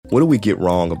What do we get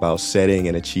wrong about setting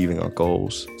and achieving our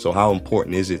goals? So how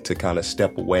important is it to kind of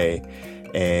step away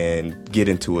and get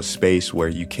into a space where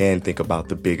you can think about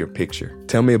the bigger picture?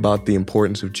 Tell me about the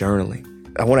importance of journaling.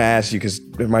 I want to ask you, because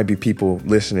there might be people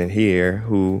listening here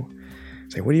who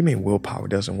say, what do you mean willpower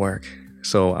doesn't work?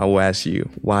 So I will ask you,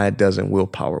 why doesn't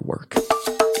willpower work?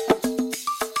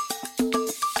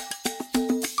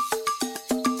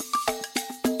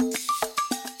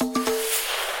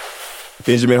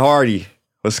 Benjamin Hardy,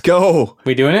 let's go.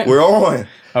 We doing it? We're on.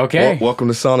 Okay. Welcome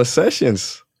to Sauna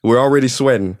Sessions. We're already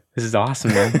sweating. This is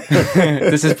awesome, man.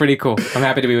 This is pretty cool. I'm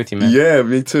happy to be with you, man. Yeah,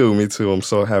 me too. I'm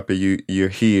so happy you're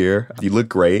here. You look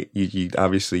great. You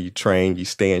obviously you train, you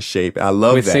stay in shape. I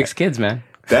love with that. 6 kids, man.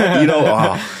 That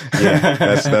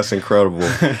that's incredible.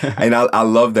 And I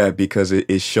love that because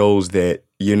it shows that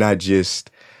you're not just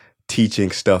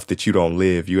teaching stuff that you don't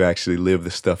live. You actually live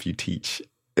the stuff you teach.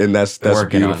 And that's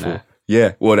Working beautiful. on that.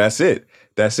 Yeah. Well, that's it.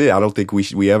 I don't think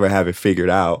we ever have it figured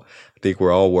out. I think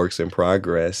we're all works in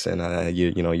progress, and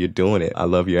you're doing it. I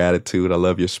love your attitude. I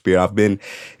love your spirit. I've been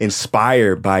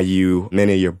inspired by you,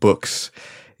 many of your books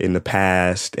in the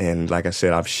past, and like I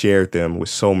said, I've shared them with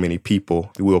so many people.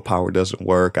 Willpower doesn't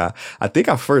work. I think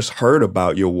I first heard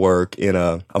about your work in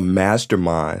a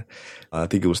mastermind. I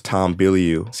think it was Tom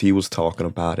Bilyeu. He was talking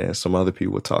about it, and some other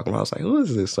people were talking about it. I was like, who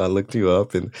is this? So I looked you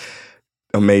up, and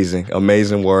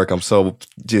amazing work. I'm so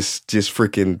just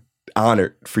freaking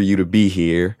honored for you to be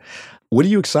here. What are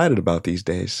you excited about these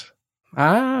days?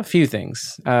 A few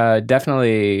things.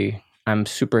 Definitely, I'm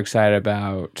super excited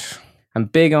about. I'm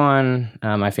big on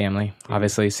my family.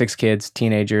 Obviously, 6 kids,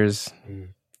 teenagers,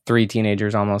 3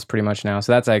 teenagers almost pretty much now.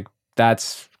 So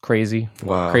that's crazy.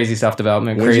 Wow. Crazy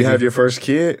self-development. When did you have your first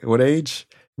kid? What age?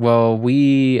 Well,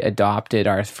 we adopted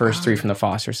our first 3 from the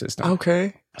foster system.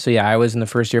 Okay. So yeah, I was in the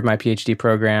first year of my PhD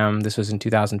program. This was in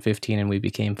 2015, and we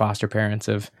became foster parents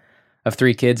of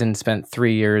 3 kids and spent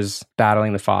 3 years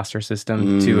battling the foster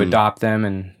system to adopt them.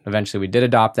 And eventually we did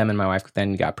adopt them, and my wife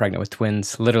then got pregnant with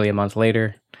twins literally a month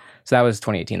later. So that was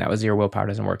 2018. That was the year Willpower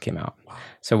Doesn't Work came out. Wow.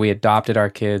 So we adopted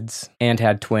our kids and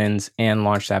had twins and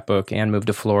launched that book and moved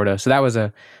to Florida. So that was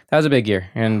a big year.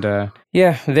 And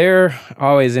they're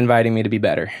always inviting me to be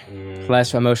better,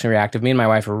 less emotionally reactive. Me and my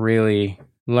wife are really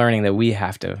learning that we've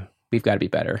got to be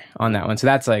better on that one. So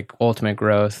that's like ultimate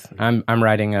growth. I'm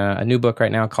writing a new book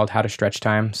right now called How to Stretch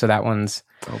Time. So that one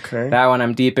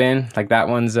I'm deep in. Like that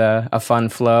one's a fun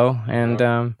flow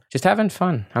and just having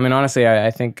fun. I mean, honestly,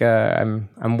 I think I'm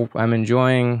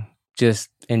enjoying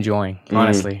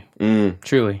honestly,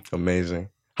 truly. Amazing.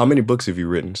 How many books have you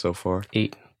written so far?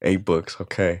 8. 8 books.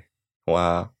 Okay.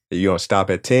 Wow. Are you gonna stop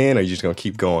at 10, or are you just gonna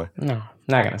keep going? No.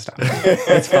 Not gonna stop.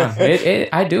 It's fun.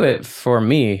 I do it for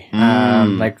me.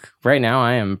 Like right now,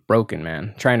 I am broken,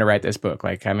 man. Trying to write this book.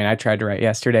 Like, I mean, I tried to write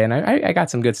yesterday, and I got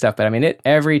some good stuff. But I mean,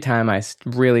 every time I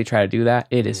really try to do that,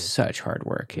 it is such hard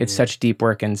work. It's such deep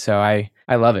work, and so I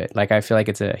love it. Like, I feel like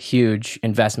it's a huge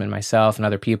investment in myself and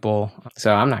other people.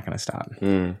 So I'm not gonna stop.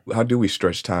 How do we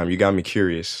stretch time? You got me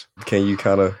curious. Can you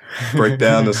kind of break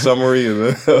down the summary?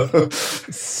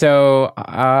 So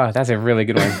that's a really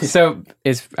good one. So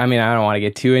I don't want to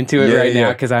get too into it right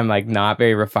now because I'm like not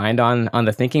very refined on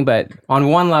the thinking, but on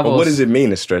one level. Well, what does it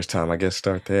mean to stretch time? I guess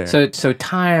start there. So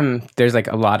time, there's like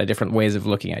a lot of different ways of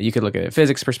looking at it. You could look at it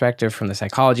physics perspective, from the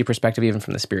psychology perspective, even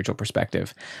from the spiritual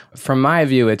perspective. From my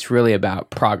view, it's really about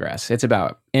progress. It's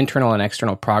about internal and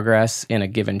external progress in a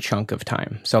given chunk of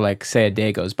time. So like say a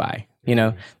day goes by,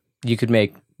 you could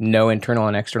make no internal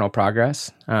and external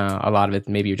progress. A lot of it,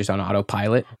 maybe you're just on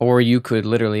autopilot, or you could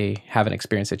literally have an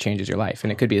experience that changes your life.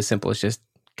 And it could be as simple as just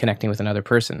connecting with another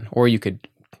person, or you could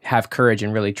have courage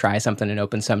and really try something and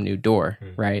open some new door,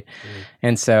 right?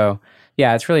 And so,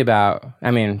 yeah, it's really about,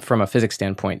 from a physics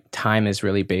standpoint, time is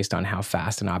really based on how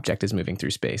fast an object is moving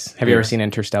through space. Have you ever seen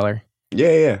Interstellar?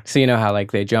 Yeah. So you know how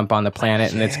like they jump on the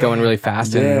planet and it's going really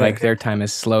fast and like their time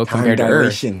is slow compared to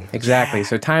Earth. Exactly.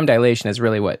 So time dilation is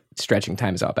really what stretching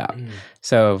time is all about.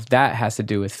 So that has to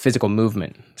do with physical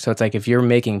movement. So it's like if you're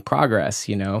making progress,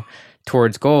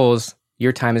 towards goals,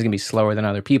 your time is going to be slower than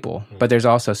other people. But there's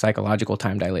also psychological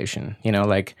time dilation,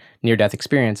 like near-death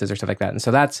experiences or stuff like that. And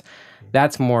so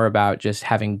that's more about just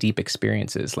having deep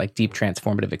experiences, like deep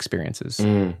transformative experiences.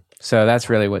 So that's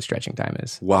really what stretching time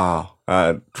is. Wow.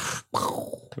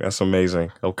 That's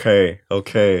amazing. Okay.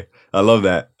 I love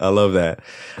that.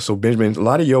 So Benjamin, a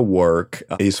lot of your work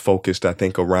is focused, I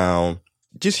think, around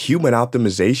just human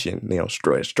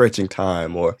optimization, stretching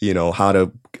time, or, how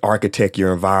to architect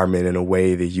your environment in a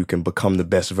way that you can become the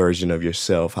best version of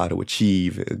yourself, how to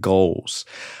achieve goals.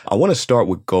 I want to start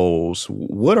with goals.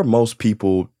 What are most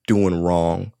people doing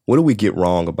wrong? What do we get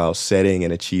wrong about setting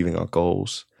and achieving our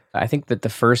goals? I think that the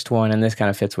first one, and this kind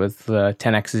of fits with the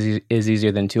 10x is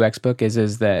easier than 2x book,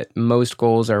 is that most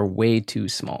goals are way too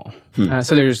small.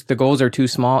 So the goals are too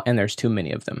small and there's too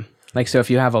many of them. Like, so if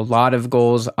you have a lot of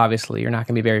goals, obviously you're not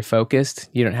going to be very focused.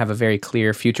 You don't have a very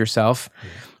clear future self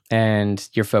and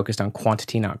you're focused on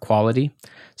quantity, not quality.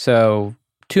 So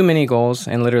too many goals,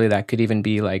 and literally that could even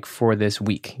be like for this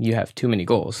week, you have too many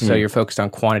goals. So you're focused on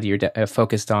quantity, you're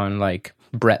focused on like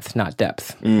breadth, not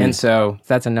depth. And so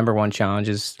that's a number one challenge,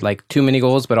 is like too many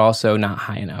goals, but also not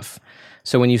high enough.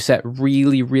 So when you set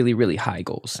really, really, really high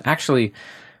goals, actually,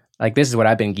 like this is what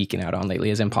I've been geeking out on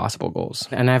lately, is impossible goals.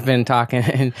 And I've been talking,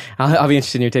 and I'll be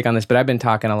interested in your take on this, but I've been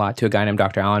talking a lot to a guy named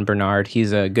Dr. Alan Bernard.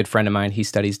 He's a good friend of mine. He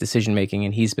studies decision making,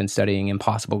 and he's been studying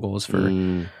impossible goals for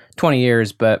 20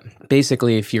 years. But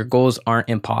basically, if your goals aren't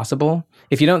impossible,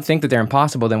 if you don't think that they're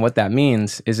impossible, then what that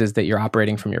means is that you're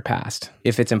operating from your past.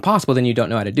 If it's impossible, then you don't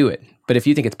know how to do it. But if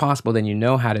you think it's possible, then you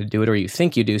know how to do it, or you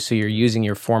think you do, so you're using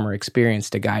your former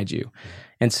experience to guide you.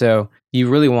 And so you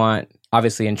really want,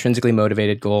 obviously, intrinsically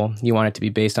motivated goal. You want it to be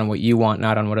based on what you want,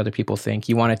 not on what other people think.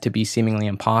 You want it to be seemingly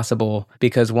impossible,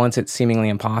 because once it's seemingly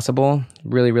impossible,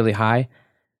 really, really high,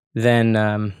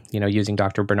 then, using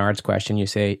Dr. Bernard's question, you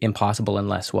say impossible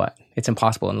unless what? It's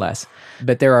impossible unless.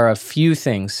 But there are a few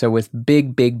things. So with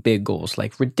big, big, big goals,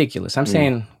 like ridiculous. I'm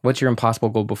saying, what's your impossible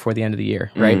goal before the end of the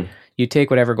year, right? You take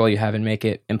whatever goal you have and make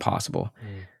it impossible.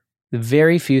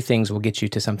 Very few things will get you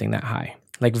to something that high.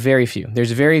 Like very few.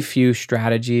 There's very few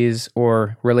strategies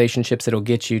or relationships that'll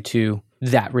get you to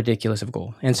that ridiculous of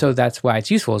goal. And so that's why it's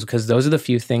useful, is because those are the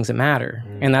few things that matter.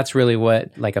 And that's really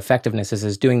what like effectiveness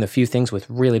is doing the few things with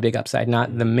really big upside,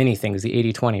 not the many things, the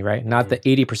 80-20, right? Not the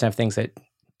 80% of things that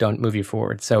don't move you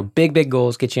forward. So big, big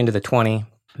goals get you into the 20.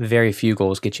 Very few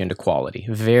goals get you into quality.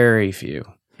 Very few.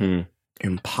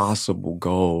 Impossible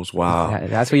goals. Wow.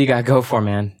 That's what you got to go for,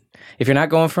 man. If you're not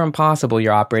going for impossible,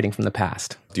 you're operating from the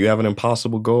past. Do you have an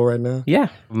impossible goal right now? Yeah.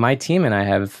 My team and I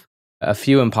have a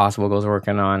few impossible goals we're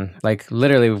working on. Like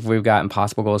literally, we've got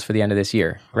impossible goals for the end of this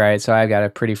year, right? So I've got a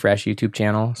pretty fresh YouTube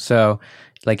channel. So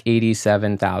like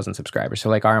 87,000 subscribers. So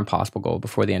like our impossible goal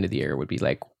before the end of the year would be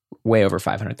like way over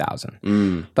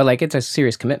 500,000. But like it's a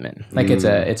serious commitment. Like it's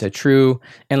a true,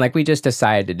 and like we just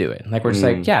decided to do it. Like we're just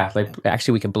like, yeah, like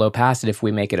actually we could blow past it if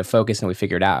we make it a focus and we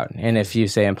figure it out. And if you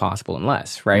say impossible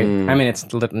unless, right? I mean, it's,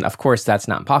 of course that's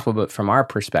not impossible, but from our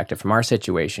perspective, from our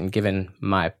situation, given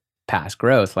my past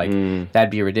growth, like that'd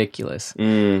be ridiculous.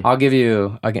 I'll give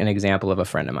you an example of a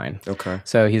friend of mine. Okay.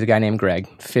 So he's a guy named Greg,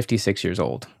 56 years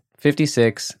old,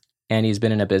 56, and he's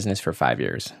been in a business for 5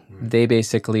 years. They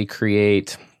basically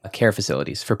create care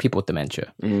facilities for people with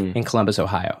dementia in Columbus,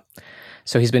 Ohio.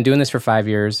 So he's been doing this for 5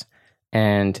 years,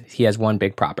 and he has one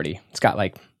big property. It's got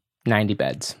like 90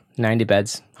 beds,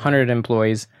 100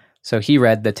 employees. So he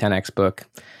read the 10X book,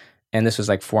 and this was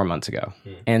like 4 months ago.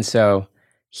 And so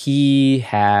he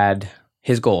had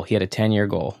his goal. He had a 10-year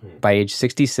goal by age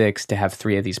 66 to have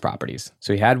 3 of these properties.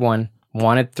 So he had one,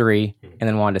 wanted 3, and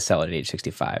then wanted to sell it at age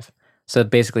 65. So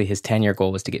basically his 10-year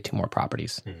goal was to get 2 more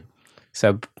properties.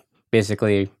 So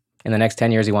basically in the next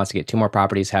 10 years, he wants to get 2 more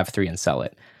properties, have 3, and sell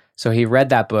it. So he read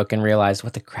that book and realized,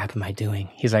 what the crap am I doing?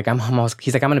 He's like, I'm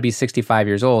going to be 65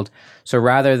 years old. So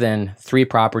rather than 3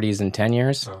 properties in 10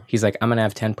 years, he's like, I'm going to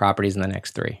have 10 properties in the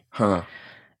next 3.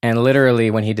 And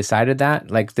literally when he decided that,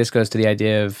 like this goes to the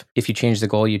idea of if you change the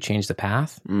goal, you change the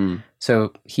path.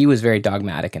 So he was very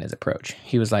dogmatic in his approach.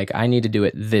 He was like, I need to do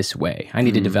it this way. I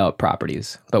need to develop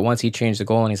properties. But once he changed the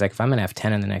goal and he's like, if I'm going to have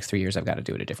 10 in the next 3 years, I've got to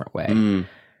do it a different way.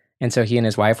 And so he and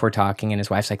his wife were talking, and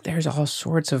his wife's like, there's all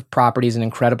sorts of properties and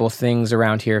incredible things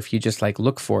around here if you just like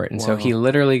look for it. And so he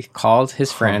literally called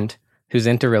his friend who's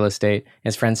into real estate.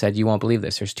 His friend said, you won't believe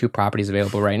this. There's 2 properties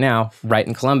available right now, right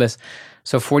in Columbus.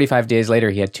 So 45 days later,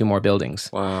 he had 2 more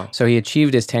buildings. Wow. So he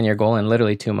achieved his 10-year goal in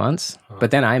literally 2 months. But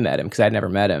then I met him because I'd never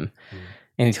met him.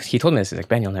 And he told me this. He's like,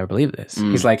 Ben, you'll never believe this.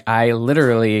 He's like, I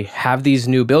literally have these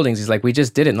new buildings. He's like, we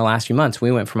just did it in the last few months.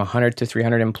 We went from 100 to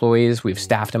 300 employees. We've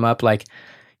staffed them up. Like,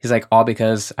 he's like, all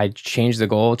because I changed the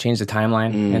goal, changed the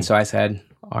timeline. And so I said,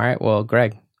 all right, well,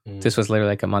 Greg, this was literally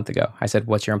like a month ago. I said,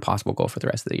 what's your impossible goal for the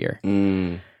rest of the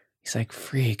year? He's like,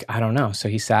 freak, I don't know. So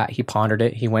he sat, he pondered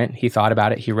it, he went, he thought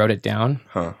about it, he wrote it down.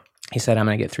 He said, I'm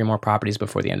going to get 3 more properties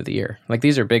before the end of the year. Like,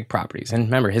 these are big properties. And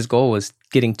remember, his goal was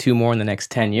getting 2 more in the next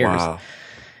 10 years. Wow.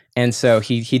 And so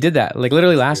he did that. Like,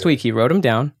 literally last week, he wrote them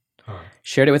down,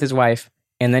 shared it with his wife,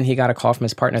 and then he got a call from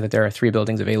his partner that there are 3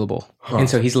 buildings available. And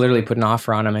so he's literally put an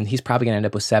offer on them, and he's probably going to end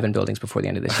up with 7 buildings before the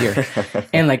end of this year.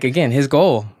 And like, again, his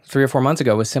goal 3 or 4 months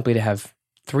ago was simply to have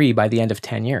 3 by the end of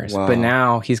 10 years. Wow. But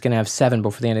now he's going to have 7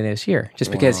 before the end of this year,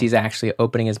 just because he's actually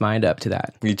opening his mind up to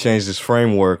that. He changed his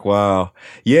framework. Wow.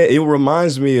 Yeah, it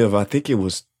reminds me of, I think it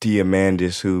was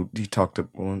Diamandis who he talked to,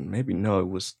 well, maybe no, it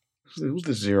was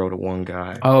the 0 to 1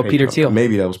 guy. Oh, Peter Thiel.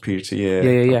 Maybe that was Peter Thiel.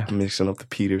 Yeah. I'm mixing up the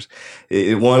Peters.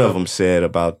 One of them said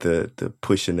about the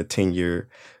pushing the 10-year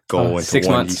goal into 6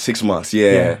 months. 6 months.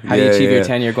 Yeah. How do you achieve your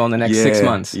 10-year goal in the next 6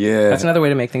 months? Yeah. That's another way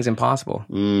to make things impossible.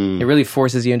 It really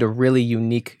forces you into really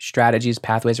unique strategies,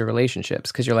 pathways, or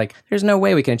relationships, because you're like, there's no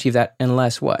way we can achieve that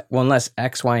unless what? Well, unless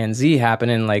X, Y, and Z happen,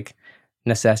 and like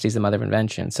necessity is the mother of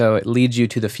invention. So it leads you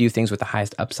to the few things with the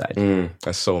highest upside.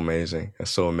 That's so amazing.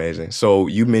 So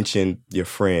you mentioned your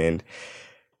friend,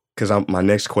 because my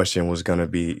next question was going to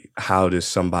be, how does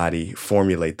somebody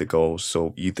formulate the goals?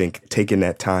 So you think taking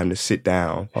that time to sit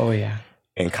down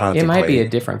and contemplate. It might be a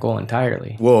different goal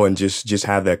entirely. Well, and just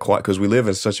have that quiet, because we live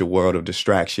in such a world of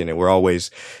distraction, and we're always,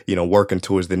 working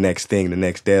towards the next thing, the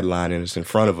next deadline, and it's in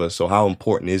front of us. So how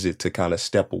important is it to kind of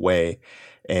step away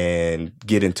and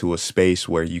get into a space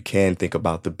where you can think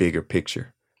about the bigger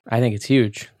picture? I think it's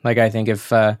huge. Like, I think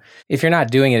if you're not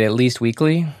doing it at least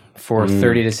weekly for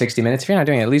 30 to 60 minutes, if you're not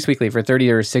doing it at least weekly for 30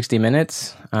 or 60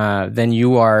 minutes, then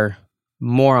you are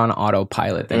more on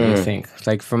autopilot than you think.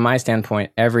 Like, from my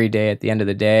standpoint, every day at the end of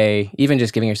the day, even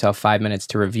just giving yourself 5 minutes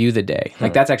to review the day,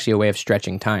 like that's actually a way of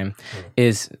stretching time,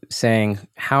 is saying,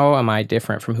 how am I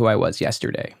different from who I was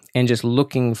yesterday? And just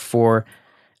looking for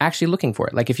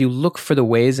it. Like, if you look for the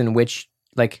ways in which,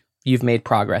 like, you've made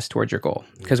progress towards your goal,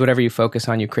 because whatever you focus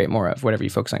on, you create more of. Whatever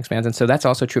you focus on expands. And so that's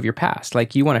also true of your past.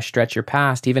 Like, you want to stretch your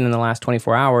past even in the last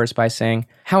 24 hours by saying,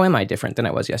 how am I different than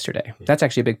I was yesterday? That's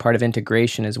actually a big part of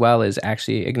integration as well, is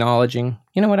actually acknowledging,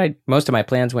 most of my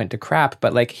plans went to crap,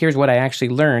 but like, here's what I actually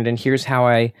learned, and here's how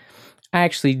I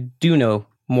actually do know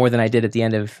more than I did at the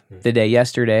end of the day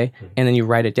yesterday. And then you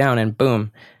write it down, and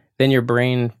boom, then your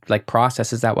brain like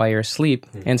processes that while you're asleep.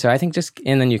 And so I think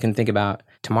and then you can think about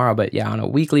tomorrow, but on a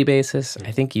weekly basis,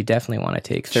 I think you definitely want to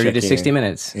take 30 to 60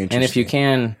 minutes. And if you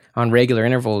can, on regular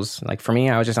intervals, like for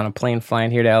me, I was just on a plane flying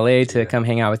here to LA to come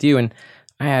hang out with you. And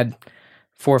I had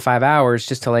 4 or 5 hours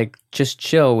just to just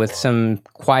chill with some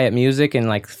quiet music and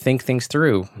like think things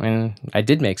through. And I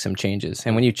did make some changes.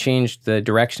 And when you change the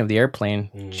direction of the airplane,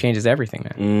 it changes everything,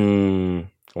 man.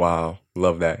 Wow.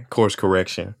 Love that. Course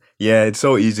correction. Yeah, it's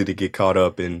so easy to get caught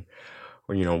up in,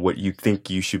 what you think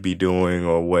you should be doing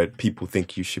or what people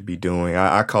think you should be doing.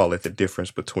 I call it the difference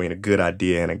between a good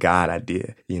idea and a God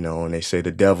idea, and they say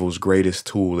the devil's greatest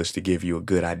tool is to give you a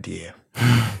good idea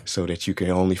so that you can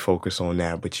only focus on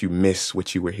that, but you miss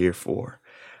what you were here for.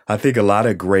 I think a lot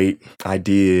of great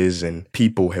ideas and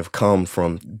people have come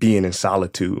from being in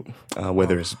solitude,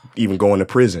 whether it's even going to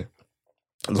prison.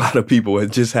 A lot of people are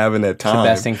just having that time. It's the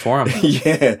best thing for them.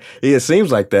 Yeah, it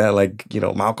seems like that. Like,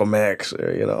 Malcolm X,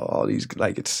 or, all these,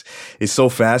 like, it's so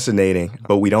fascinating,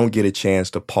 but we don't get a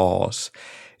chance to pause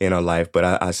in our life.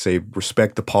 But I say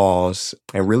respect the pause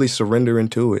and really surrender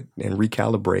into it and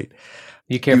recalibrate.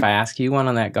 You care if I ask you one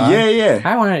on that, God? Yeah.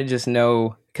 I want to just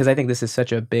know, because I think this is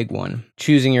such a big one.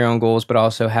 Choosing your own goals, but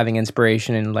also having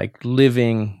inspiration and like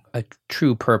living a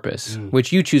true purpose,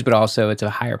 which you choose, but also it's a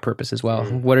higher purpose as well.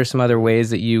 What are some other ways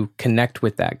that you connect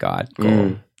with that God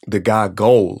goal? The God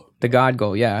goal. The God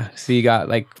goal, yeah. So you got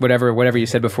like whatever you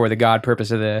said before, the God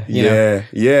purpose of the,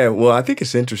 Yeah. Well, I think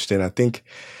it's interesting. I think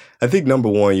number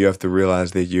one, you have to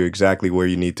realize that you're exactly where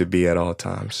you need to be at all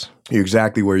times. You're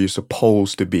exactly where you're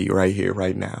supposed to be right here,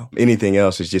 right now. Anything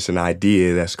else is just an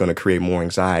idea that's going to create more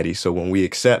anxiety. So when we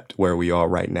accept where we are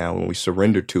right now, when we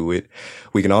surrender to it,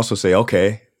 we can also say,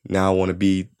 okay, now I want to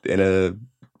be in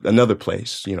another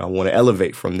place. I want to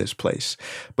elevate from this place.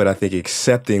 But I think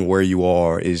accepting where you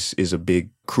are is a big,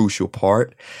 crucial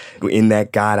part in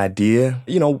that God idea.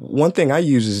 One thing I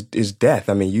use is death.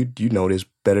 I mean, you know this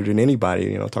better than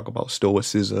anybody. Talk about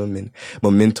stoicism and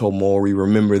memento mori.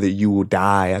 Remember that you will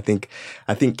die. I think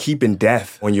keeping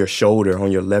death on your shoulder,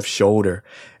 on your left shoulder,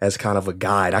 as kind of a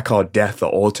guide. I call death the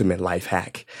ultimate life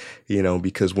hack.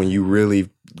 Because when you really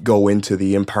go into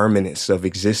the impermanence of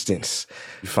existence,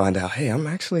 you find out, hey, I'm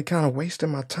actually kind of wasting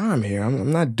my time here. I'm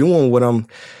not doing what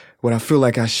I feel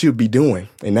like I should be doing.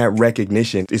 And that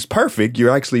recognition is perfect.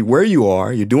 You're actually where you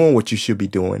are. You're doing what you should be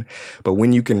doing. But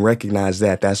when you can recognize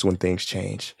that, that's when things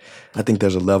change. I think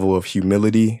there's a level of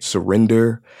humility,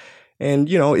 surrender, and,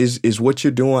 is what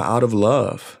you're doing out of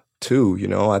love too.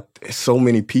 So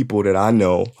many people that I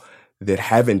know that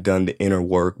haven't done the inner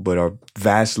work but are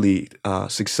vastly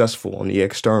successful on the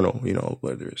external,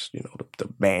 whether it's, the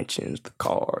mansions, the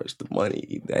cars, the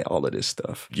money, all of this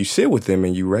stuff. You sit with them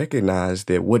and you recognize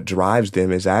that what drives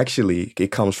them is actually,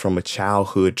 it comes from a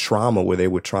childhood trauma where they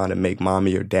were trying to make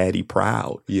mommy or daddy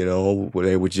proud, where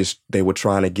they were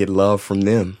trying to get love from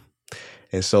them.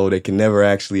 And so they can never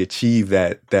actually achieve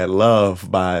that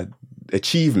love by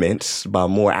achievements, by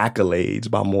more accolades,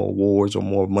 by more awards or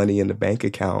more money in the bank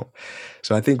account.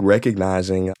 So I think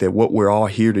recognizing that what we're all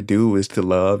here to do is to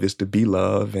love, is to be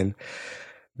love. And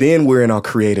then we're in our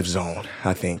creative zone,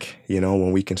 I think,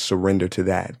 when we can surrender to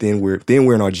that. Then we're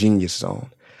in our genius zone.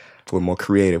 We're more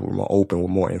creative, we're more open, we're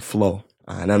more in flow.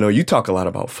 And I know you talk a lot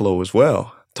about flow as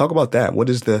well. Talk about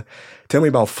that. Tell me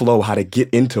about flow, how to get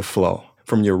into flow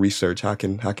from your research. How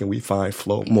can we find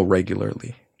flow more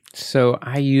regularly? So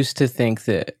I used to think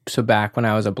that, back when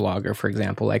I was a blogger, for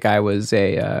example, like I was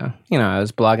I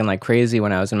was blogging like crazy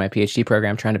when I was in my PhD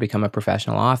program trying to become a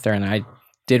professional author, and I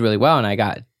did really well, and I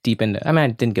got deep into, I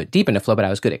didn't go deep into flow, but I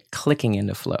was good at clicking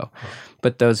into flow.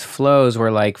 But those flows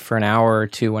were like for an hour or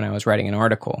two when I was writing an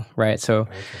article, right? So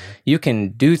you can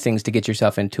do things to get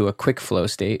yourself into a quick flow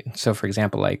state. So for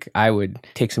example, like I would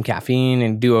take some caffeine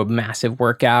and do a massive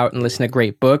workout and listen to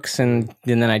great books, and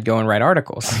then I'd go and write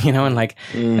articles, and like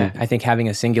I think having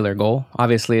a singular goal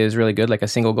obviously is really good, like a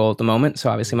single goal at the moment.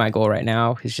 So obviously my goal right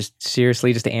now is just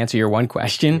to answer your one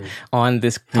question on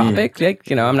this topic. Like,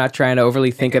 I'm not trying to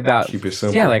overly think about, keep it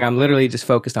simple. Yeah, like I'm literally just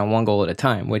focused on one goal at a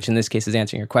time, which in this case is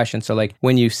answering your question. So like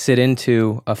when you sit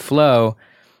into a flow,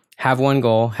 have one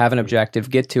goal, have an objective,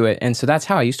 get to it. And so that's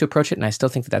how I used to approach it. And I still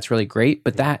think that that's really great,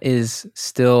 but that is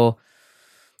still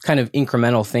kind of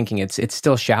incremental thinking. It's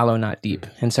still shallow, not deep.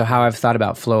 And so how I've thought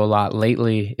about flow a lot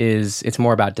lately is it's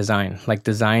more about design, like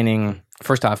designing,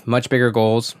 first off, much bigger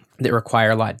goals that require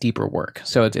a lot deeper work.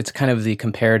 So it's kind of the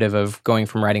comparative of going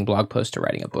from writing blog posts to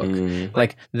writing a book.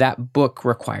 Like that book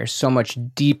requires so much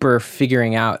deeper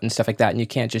figuring out and stuff like that. And you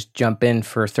can't just jump in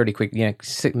for 30 quick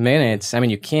 6 minutes.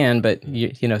 You can, but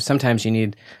sometimes you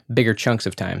need bigger chunks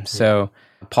of time. So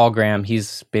Paul Graham,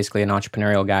 he's basically an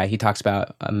entrepreneurial guy. He talks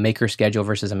about a maker schedule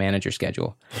versus a manager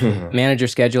schedule. Manager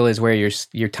schedule is where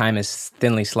your time is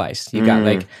thinly sliced. You got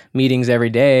like meetings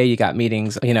every day. You got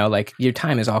meetings, like your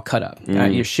time is all cut up.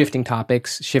 You're shifting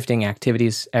topics, shifting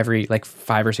activities every like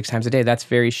 5 or 6 times a day. That's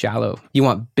very shallow. You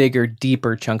want bigger,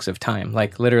 deeper chunks of time,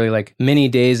 like literally like many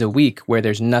days a week where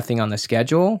there's nothing on the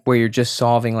schedule, where you're just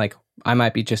solving like, I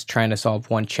might be just trying to solve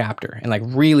one chapter and like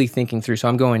really thinking through. So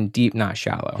I'm going deep, not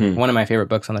shallow. One of my favorite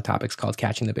books on the topic is called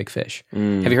Catching the Big Fish. Have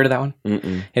you heard of that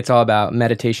one? It's all about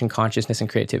meditation, consciousness, and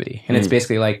creativity. And it's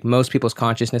basically like most people's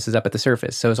consciousness is up at the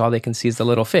surface. So all they can see is the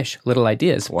little fish, little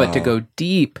ideas. Wow. But to go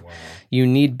deep, you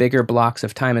need bigger blocks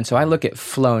of time. And so I look at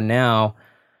flow now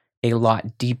a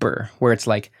lot deeper, where it's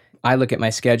like, I look at my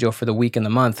schedule for the week and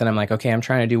the month, and I'm like, okay, I'm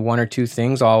trying to do 1 or 2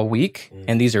 things all week.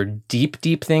 And these are deep,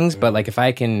 deep things. But like, if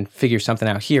I can figure something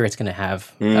out here, it's going to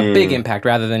have a big impact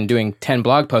rather than doing 10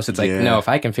 blog posts. It's like, no, if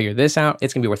I can figure this out,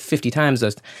 it's going to be worth 50 times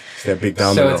those. That big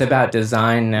down so it's about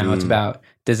design now. It's about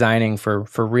designing for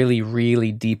really,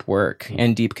 really deep work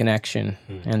and deep connection.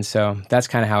 And so that's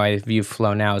kind of how I view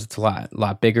flow now, is it's a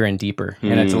lot bigger and deeper.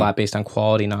 And it's a lot based on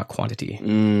quality, not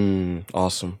quantity.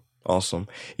 Awesome.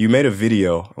 You made a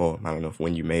video, I don't know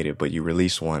when you made it, but you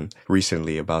released one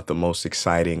recently about the most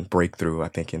exciting breakthrough, I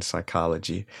think, in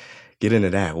psychology. Get into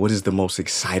that. What is the most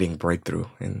exciting breakthrough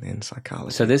in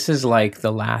psychology? So this is like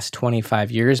the last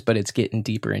 25 years, but it's getting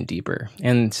deeper and deeper.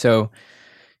 And so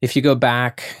if you go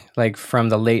back like from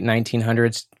the late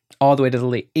 1900s all the way to the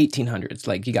late 1800s,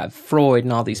 like you got Freud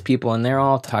and all these people, and they're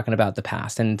all talking about the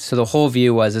past. And so the whole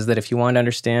view is that if you want to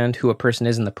understand who a person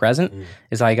is in the present,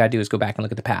 is all you got to do is go back and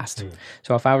look at the past.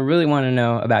 So if I really want to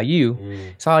know about you,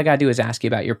 so all I got to do is ask you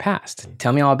about your past.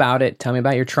 Tell me all about it. Tell me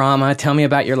about your trauma. Tell me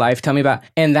about your life.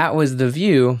 And that was the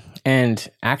view. And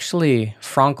actually,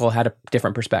 Frankl had a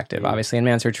different perspective. Obviously, in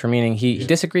Man's Search for Meaning, he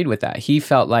disagreed with that. He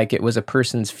felt like it was a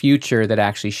person's future that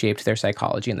actually shaped their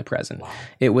psychology in the present. Wow.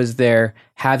 It was their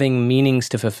having meanings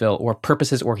to fulfill, or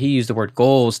purposes, or he used the word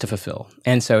goals to fulfill.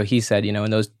 And so he said,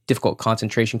 in those difficult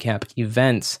concentration camp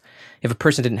events, if a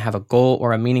person didn't have a goal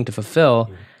or a meaning to fulfill,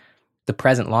 the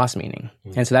present lost meaning.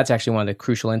 And so that's actually one of the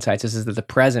crucial insights is that the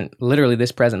present, literally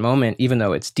this present moment, even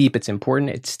though it's deep, it's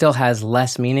important, it still has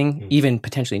less meaning, even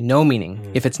potentially no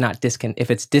meaning, if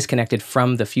it's disconnected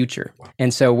from the future.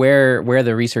 And so where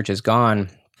the research has gone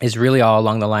is really all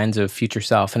along the lines of future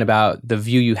self and about the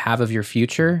view you have of your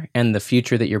future and the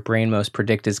future that your brain most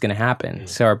predict is going to happen.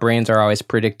 So our brains are always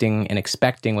predicting and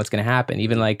expecting what's going to happen,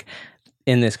 even like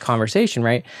in this conversation,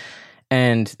 right?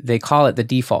 And they call it the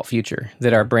default future,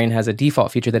 that our brain has a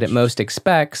default future that it most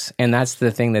expects, and that's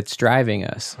the thing that's driving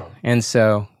us. And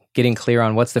so getting clear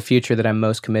on what's the future that I'm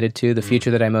most committed to, the future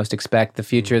that I most expect, the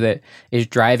future that is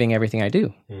driving everything I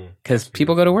do. Because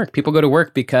people go to work. People go to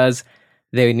work because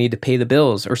they need to pay the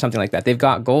bills or something like that. They've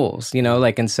got goals,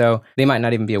 and so they might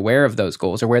not even be aware of those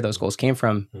goals or where those goals came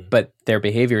from, but their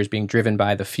behavior is being driven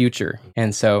by the future.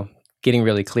 And so getting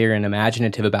really clear and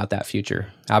imaginative about that future.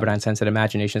 Albert Einstein said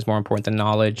imagination is more important than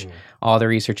knowledge. All the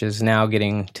research is now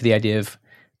getting to the idea of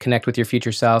connect with your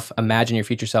future self, imagine your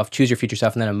future self, choose your future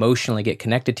self, and then emotionally get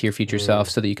connected to your future self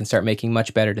so that you can start making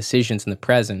much better decisions in the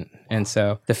present. And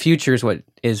so the future is what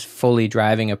is fully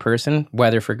driving a person,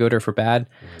 whether for good or for bad.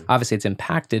 Obviously, it's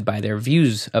impacted by their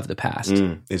views of the past.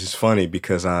 It's just funny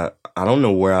because I don't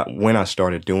know when I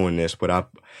started doing this, but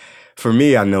for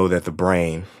me, I know that the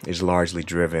brain is largely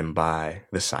driven by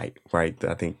the sight, right?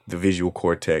 I think the visual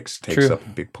cortex takes up a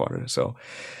big part of it.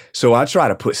 So I try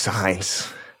to put signs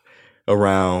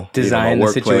around design my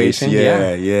the workplace.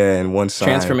 situation. Yeah. And one sign,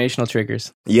 transformational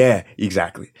triggers. Yeah,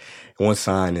 exactly. One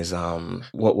sign is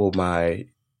what will my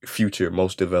future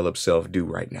most developed self do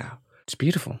right now? It's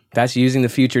beautiful. That's using the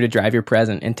future to drive your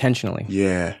present intentionally.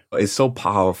 Yeah, it's so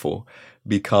powerful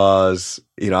because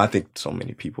I think so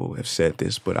many people have said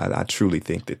this, but I truly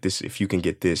think that if you can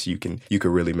get this, you can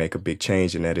really make a big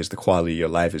change, and that is the quality of your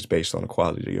life is based on the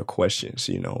quality of your questions,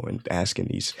 and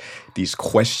asking these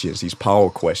questions, these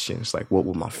power questions, like what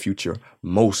will my future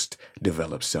most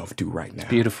developed self do right now?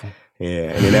 It's beautiful.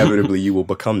 Yeah, and inevitably you will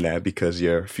become that because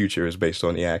your future is based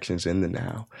on the actions in the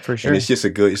now. For sure. And it's just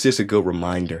a good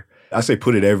reminder. I say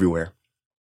put it everywhere.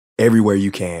 Everywhere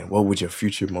you can. What would your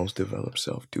future most developed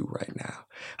self do right now?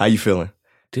 How you feeling?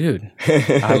 Dude,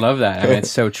 I love that. It's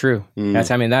so true.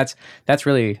 That's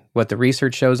really what the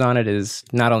research shows on it, is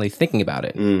not only thinking about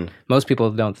it. Most people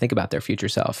don't think about their future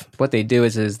self. What they do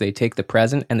is they take the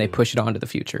present and they push it onto the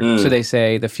future. So they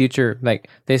say the future,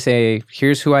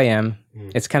 here's who I am.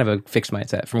 It's kind of a fixed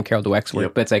mindset from Carol Dweck's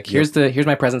work, but it's like, here's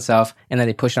my present self, and then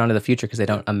they push it onto the future because they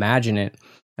don't imagine it,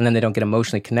 and then they don't get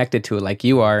emotionally connected to it like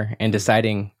you are, and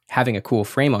deciding, having a cool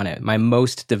frame on it. My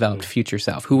most developed future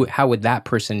self. How would that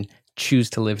person choose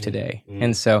to live today?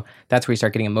 And so that's where you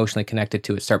start getting emotionally connected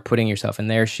to it. Start putting yourself in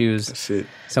their shoes. That's it.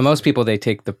 So most people, they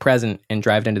take the present and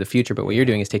drive it into the future, but what you're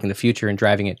doing is taking the future and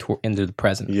driving it into the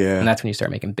present. Yeah. And that's when you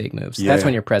start making big moves. Yeah. That's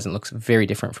when your present looks very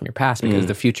different from your past, because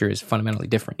the future is fundamentally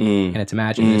different, and it's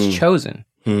imagined, and it's chosen.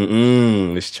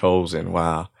 It's chosen.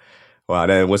 Wow.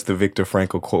 What's the Viktor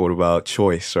Frankl quote about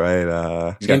choice,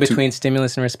 right? In between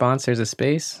stimulus and response, there's a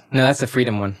space. No, that's the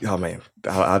freedom one. Oh man,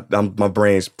 my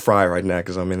brain's fried right now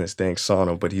because I'm in this dang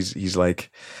sauna. But he's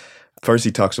like, first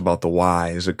he talks about the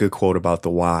why. There's a good quote about the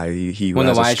why. He when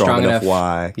has the why a is strong enough,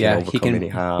 why can overcome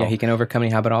anyhow. Yeah, he can overcome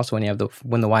anyhow. But also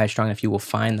when the why is strong enough, you will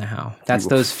find the how. That's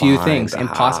those few things,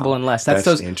 impossible unless. That's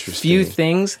those few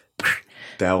things.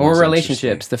 Or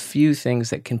relationships, the few things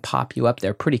that can pop you up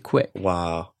there pretty quick.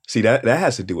 Wow. See, that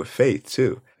has to do with faith,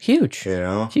 too. Huge.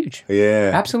 Huge.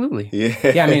 Yeah. Absolutely.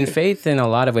 Yeah. Faith in a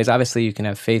lot of ways. Obviously, you can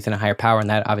have faith in a higher power, and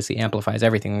that obviously amplifies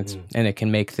everything, and it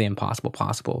can make the impossible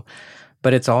possible.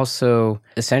 But it's also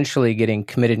essentially getting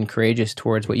committed and courageous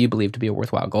towards what you believe to be a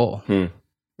worthwhile goal.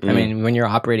 When you're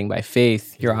operating by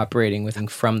faith, you're operating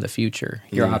from the future.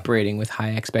 You're operating with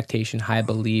high expectation, high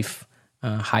belief,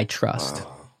 high trust.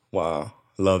 Wow.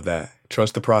 Love that.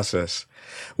 Trust the process.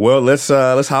 Well, let's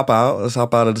hop out. Let's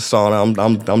hop out of the sauna.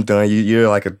 I'm done. You're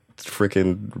like a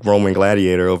freaking Roman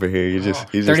gladiator over here. You just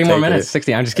 30 more minutes.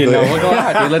 60. I'm just kidding. No, we'll go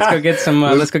out, dude. Let's go get some.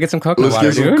 Let's go get some coconut water.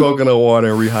 Let's get some coconut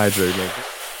water and rehydrate, man.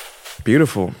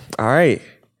 Beautiful. All right.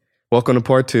 Welcome to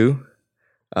part 2.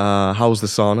 How was the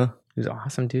sauna? It was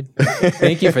awesome, dude.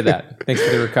 Thank you for that. Thanks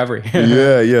for the recovery.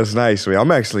 Yes, nice. Man.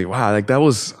 I'm actually that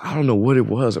was. I don't know what it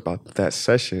was about that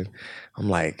session. I'm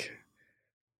like,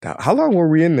 how long were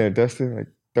we in there, Dustin? Like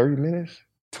 30 minutes?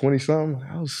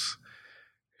 20-something?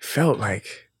 Felt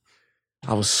like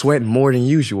I was sweating more than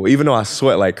usual, even though I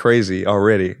sweat like crazy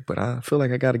already. But I feel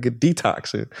like I got a good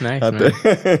detox out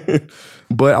there.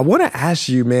 But I want to ask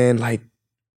you, man, like,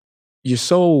 you're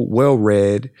so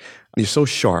well-read, you're so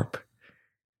sharp.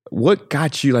 What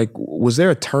got you, like, was there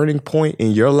a turning point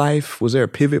in your life? Was there a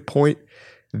pivot point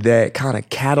that kind of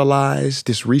catalyzed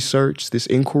this research, this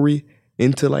inquiry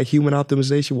into like human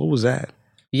optimization? What was that?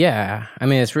 Yeah.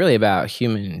 It's really about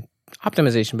human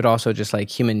optimization, but also just like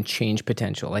human change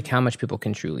potential, like how much people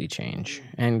can truly change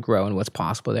and grow and what's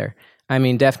possible there.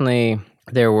 Definitely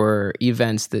there were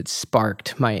events that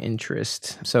sparked my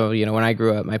interest. So, when I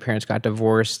grew up, my parents got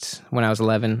divorced when I was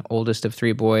 11, oldest of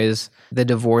 3 boys. The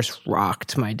divorce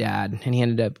rocked my dad, and he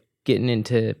ended up getting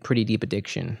into pretty deep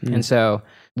addiction. And so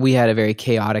we had a very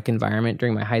chaotic environment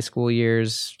during my high school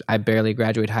years. I barely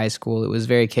graduated high school. It was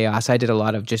very chaos. I did a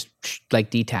lot of just like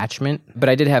detachment, but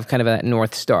I did have kind of that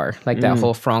North Star, like that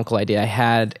whole Frankl idea. I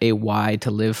had a why to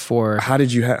live for. How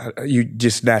did you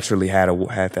just naturally had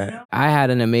that? I had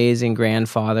an amazing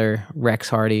grandfather, Rex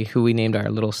Hardy, who we named our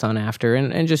little son after,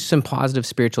 and just some positive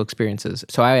spiritual experiences.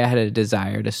 So I had a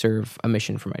desire to serve a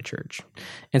mission for my church.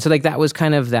 And so like that was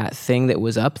kind of that thing that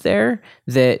was up there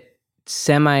that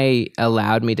semi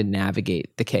allowed me to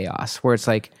navigate the chaos, where it's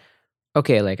like,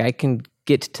 okay, like I can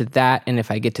get to that, and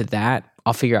if I get to that,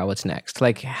 I'll figure out what's next.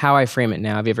 Like how I frame it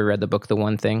now. Have you ever read the book The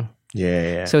One Thing?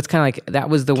 Yeah. So it's kind of like that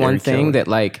was the one thing that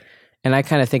like, and I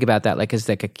kind of think about that like as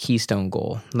like a keystone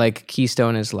goal. Like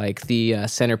keystone is like the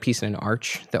centerpiece in an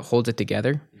arch that holds it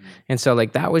together. And so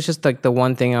like that was just like the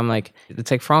one thing I'm like, it's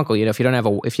like Frankl, if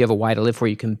you have a why to live for,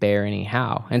 you can bear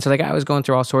anyhow. And so like I was going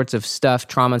through all sorts of stuff,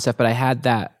 trauma and stuff, but I had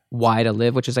that why to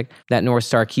live, which is like that North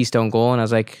Star keystone goal. And I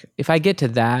was like, if I get to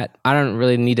that, I don't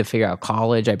really need to figure out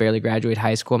college. I barely graduated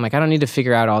high school. I'm like, I don't need to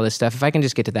figure out all this stuff. If I can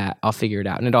just get to that, I'll figure it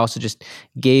out. And it also just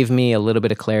gave me a little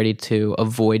bit of clarity to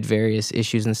avoid various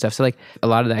issues and stuff. So like a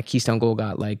lot of that keystone goal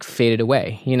got like faded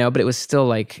away, but it was still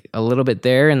like a little bit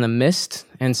there in the mist.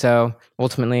 And so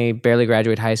ultimately barely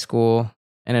graduated high school,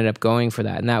 ended up going for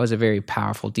that. And that was a very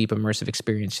powerful, deep, immersive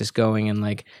experience, just going and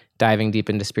like diving deep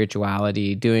into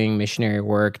spirituality, doing missionary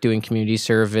work, doing community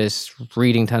service,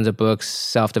 reading tons of books,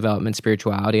 self-development,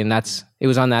 spirituality. And it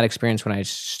was on that experience when I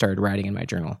started writing in my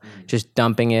journal, just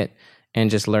dumping it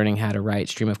and just learning how to write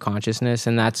stream of consciousness.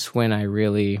 And that's when I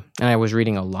was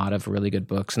reading a lot of really good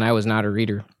books, and I was not a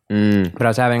reader, but I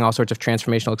was having all sorts of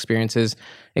transformational experiences,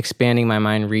 expanding my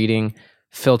mind, reading,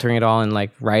 filtering it all and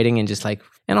like writing, and just like,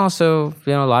 and also,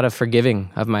 a lot of forgiving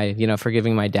of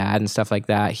forgiving my dad and stuff like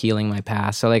that, healing my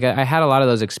past. So like I had a lot of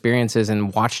those experiences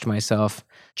and watched myself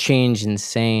change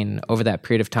insane over that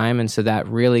period of time. And so that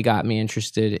really got me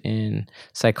interested in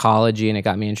psychology, and it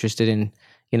got me interested in,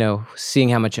 seeing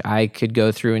how much I could go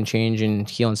through and change and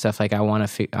heal and stuff. Like I want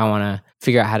to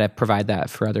figure out how to provide that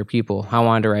for other people. I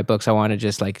wanted to write books. I want to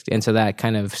just like, and so that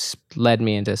kind of led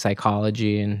me into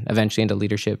psychology and eventually into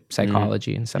leadership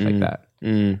psychology and stuff like that.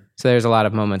 So there's a lot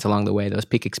of moments along the way, those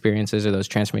peak experiences or those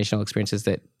transformational experiences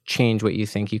that change what you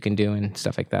think you can do and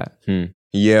stuff like that.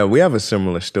 Yeah, we have a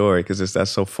similar story because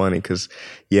that's so funny because,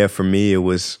 for me, it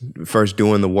was first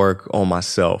doing the work on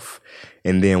myself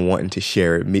and then wanting to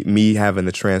share it, me having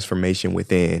the transformation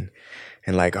within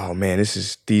and like, oh man,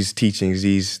 these teachings,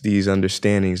 these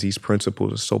understandings, these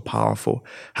principles are so powerful.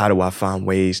 How do I find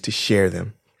ways to share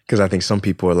them? Because I think some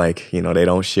people are like, they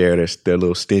don't share, they're a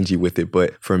little stingy with it.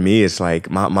 But for me, it's like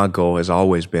my goal has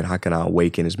always been, how can I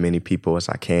awaken as many people as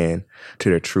I can to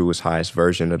their truest, highest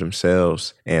version of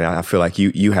themselves? And I feel like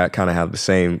you have the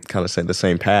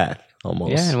same path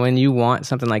almost. Yeah, and when you want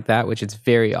something like that, which it's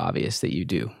very obvious that you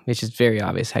do, it's just very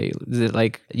obvious how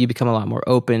you become a lot more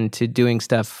open to doing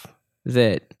stuff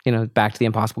that, back to the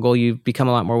impossible goal, you become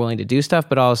a lot more willing to do stuff,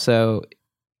 but also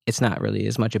it's not really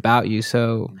as much about you.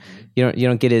 So you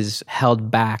don't get as held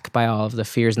back by all of the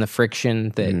fears and the friction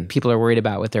that people are worried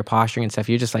about with their posturing and stuff.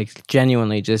 You're just like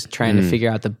genuinely just trying to figure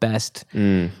out the best,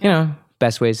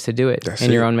 best ways to do it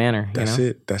in your own manner. That's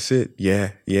it.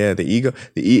 Yeah. The ego,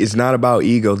 it's not about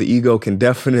ego. The ego can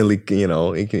definitely,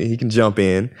 he can jump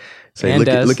in. Say, look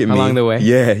at me along the way.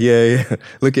 Yeah.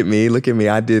 Look at me.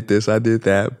 I did this. I did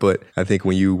that. But I think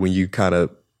when you kind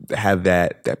of have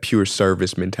that pure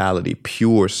service mentality,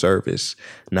 pure service,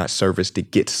 not service to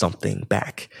get something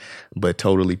back, but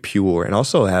totally pure. And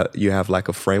also you have like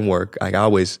a framework. Like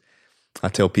I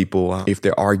tell people if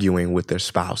they're arguing with their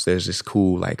spouse, there's this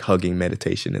cool like hugging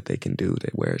meditation that they can do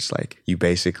where it's like you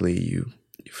basically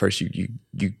first you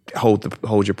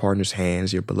hold your partner's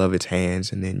hands, your beloved's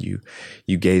hands, and then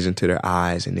you gaze into their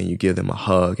eyes, and then you give them a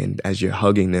hug. And as you're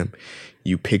hugging them,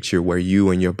 you picture where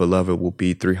you and your beloved will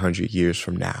be 300 years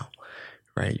from now,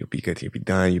 right? You'll be good. You'll be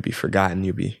done. You'll be forgotten.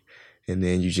 And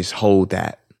then you just hold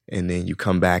that. And then you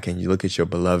come back and you look at your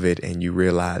beloved and you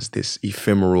realize this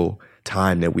ephemeral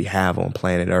time that we have on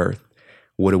planet Earth.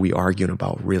 What are we arguing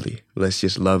about, really? Let's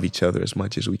just love each other as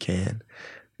much as we can.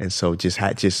 And so just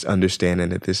understanding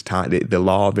that this time, the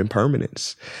law of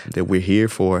impermanence, that we're here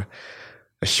for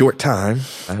a short time.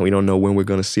 We don't know when we're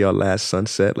going to see our last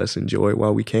sunset. Let's enjoy it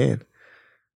while we can.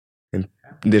 And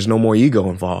there's no more ego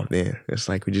involved then. It's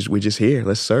like we're just here.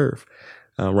 Let's serve.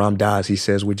 Ram Dass, he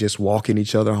says we're just walking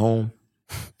each other home.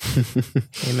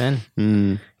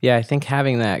 Amen. Yeah, I think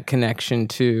having that connection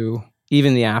to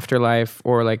even the afterlife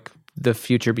or like the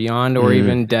future beyond or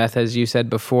even death, as you said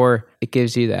before, it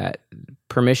gives you that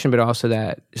permission, but also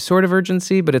that sort of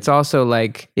urgency. But it's also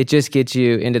like, it just gets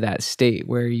you into that state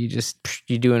where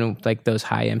you're doing like those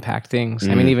high impact things.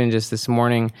 I mean, even just this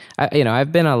morning,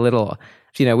 I've been a little,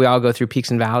 we all go through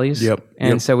peaks and valleys.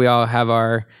 And so we all have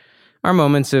our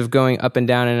moments of going up and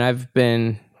down. And I've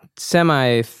been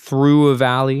semi through a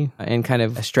valley and kind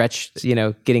of stretched,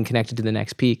 getting connected to the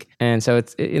next peak. And so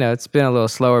it's been a little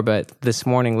slower, but this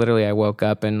morning, literally I woke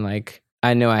up and like,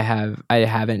 I know I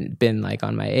haven't been like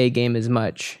on my A game as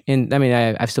much. And I mean,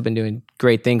 I've still been doing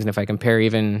great things. And if I compare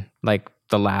even like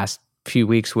the last few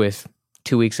weeks with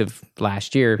 2 weeks of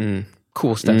last year,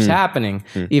 cool stuff's happening,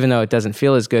 even though it doesn't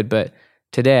feel as good. But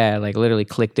today I like literally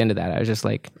clicked into that. I was just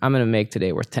like, I'm going to make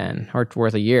today worth 10 or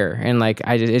worth a year. And like,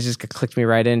 it just clicked me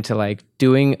right into like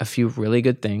doing a few really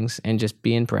good things and just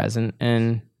being present.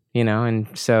 And, and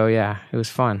so, yeah, it was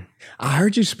fun. I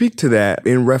heard you speak to that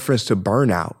in reference to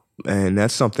burnout. And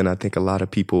that's something I think a lot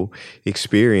of people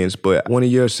experience. But one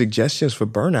of your suggestions for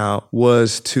burnout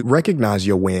was to recognize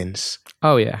your wins.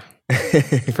 Oh, yeah.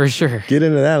 For sure. Get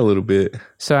into that a little bit.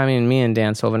 So, I mean, me and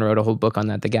Dan Sullivan wrote a whole book on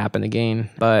that, The Gap and the Gain.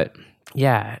 But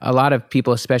yeah, a lot of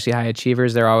people, especially high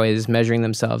achievers, they're always measuring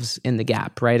themselves in the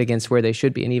gap, right, against where they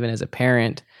should be. And even as a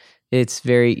parent, it's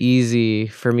very easy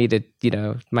for me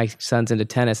to, my son's into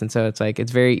tennis. And so it's like,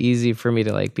 it's very easy for me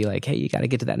to like be like, hey, you got to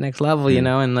get to that next level,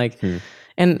 and like...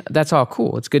 And that's all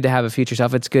cool. It's good to have a future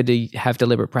self. It's good to have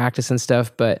deliberate practice and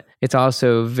stuff, but it's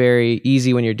also very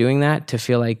easy when you're doing that to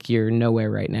feel like you're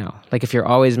nowhere right now. Like if you're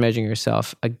always measuring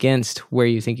yourself against where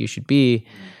you think you should be,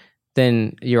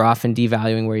 then you're often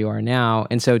devaluing where you are now.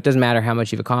 And so it doesn't matter how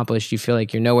much you've accomplished. You feel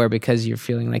like you're nowhere because you're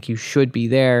feeling like you should be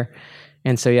there.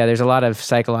 And so, yeah, there's a lot of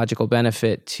psychological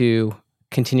benefit to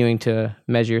continuing to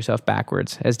measure yourself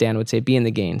backwards, as Dan would say, be in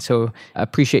the gain. So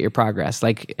appreciate your progress.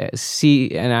 Like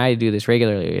see, and I do this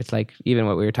regularly. It's like even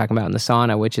what we were talking about in the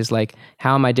sauna, which is like,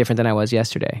 how am I different than I was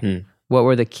yesterday? What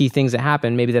were the key things that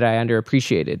happened maybe that I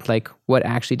underappreciated? Like what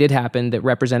actually did happen that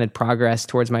represented progress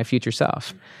towards my future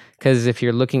self? Because if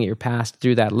you're looking at your past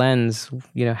through that lens,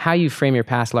 how you frame your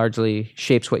past largely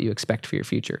shapes what you expect for your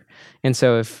future. And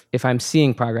so if I'm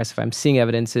seeing progress, if I'm seeing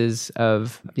evidences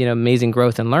of, amazing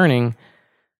growth and learning,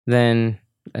 then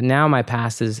now my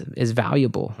past is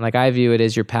valuable. Like I view it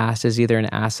as your past is either an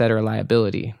asset or a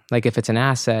liability. Like if it's an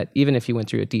asset, even if you went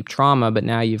through a deep trauma, but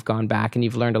now you've gone back and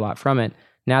you've learned a lot from it,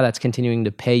 now that's continuing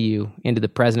to pay you into the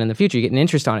present and the future. You're getting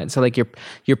interest on it. So like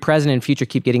your present and future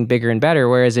keep getting bigger and better.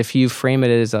 Whereas if you frame it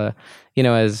as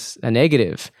as a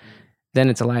negative, then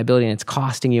it's a liability and it's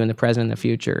costing you in the present and the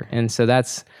future. And so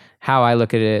that's how I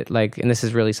look at it, like, and this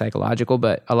is really psychological,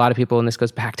 but a lot of people, and this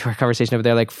goes back to our conversation over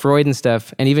there, like Freud and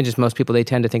stuff, and even just most people, they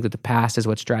tend to think that the past is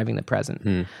what's driving the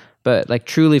present. But like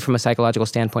truly from a psychological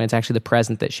standpoint, it's actually the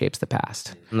present that shapes the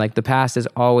past. And like the past is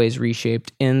always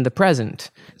reshaped in the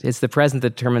present. It's the present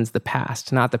that determines the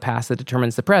past, not the past that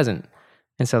determines the present.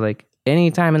 And so like any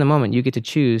time in the moment, you get to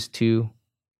choose to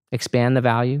expand the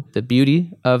value, the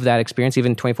beauty of that experience,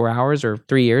 even 24 hours or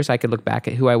 3 years. I could look back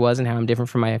at who I was and how I'm different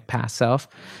from my past self.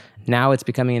 Now it's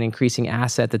becoming an increasing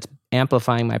asset that's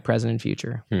amplifying my present and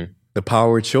future. The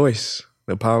power of choice.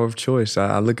 The power of choice.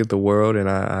 I look at the world and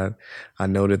I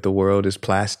know that the world is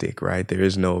plastic, right? There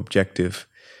is no objective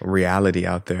reality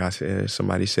out there.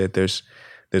 Somebody said there's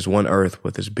one earth,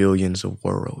 but there's billions of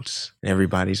worlds.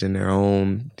 Everybody's in their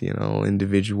own,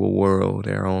 individual world,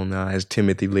 their own, as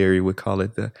Timothy Leary would call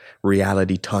it, the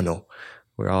reality tunnel.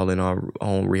 We're all in our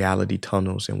own reality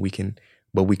tunnels and we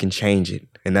can change it.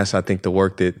 And that's, I think, the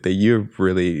work that you're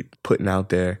really putting out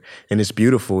there. And it's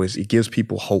beautiful. It gives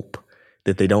people hope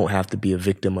that they don't have to be a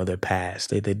victim of their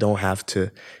past. They don't have to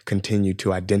continue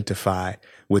to identify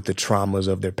with the traumas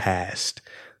of their past,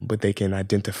 but they can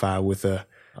identify with a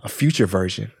future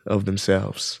version of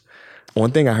themselves.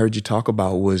 One thing I heard you talk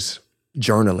about was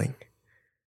journaling.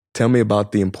 Tell me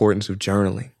about the importance of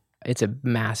journaling. It's a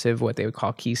massive, what they would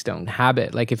call keystone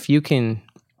habit. Like if you can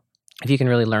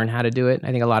really learn how to do it,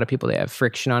 I think a lot of people, they have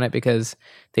friction on it because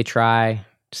they try,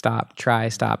 stop.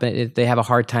 And they have a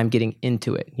hard time getting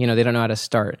into it. They don't know how to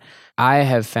start. I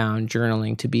have found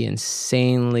journaling to be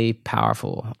insanely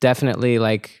powerful. Definitely,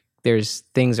 like there's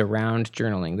things around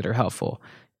journaling that are helpful.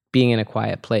 Being in a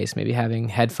quiet place, maybe having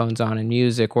headphones on and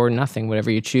music or nothing,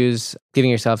 whatever you choose,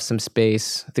 giving yourself some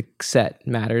space. The set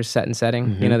matters, set and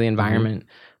setting, the environment.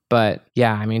 But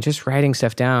yeah, I mean, just writing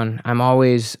stuff down, I'm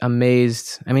always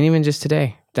amazed. I mean, even just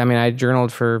today, I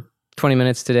journaled for 20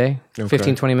 minutes today,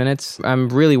 15, 20 minutes. I'm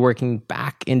really working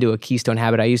back into a keystone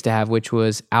habit I used to have, which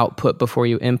was output before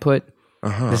you input.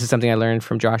 This is something I learned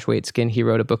from Josh Waitzkin. He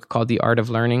wrote a book called The Art of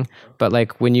Learning. But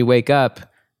like when you wake up,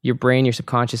 your brain, your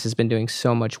subconscious has been doing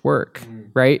so much work,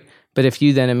 right? But if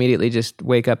you then immediately just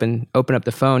wake up and open up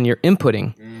the phone, you're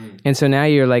inputting. And so now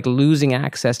you're like losing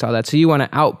access to all that. So you want to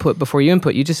output before you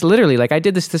input. You just literally, like I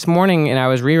did this morning and I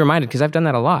was reminded because I've done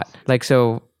that a lot. Like,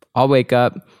 so I'll wake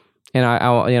up and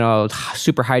I'll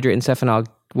super hydrate and stuff, and I'll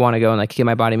want to go and like get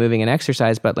my body moving and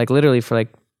exercise. But like literally for like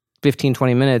 15,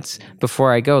 20 minutes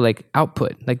before I go, like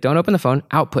output, like don't open the phone,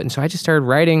 output. And so I just started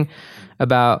writing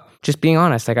about just being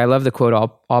honest. Like I love the quote,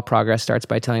 all progress starts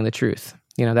by telling the truth.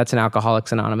 That's an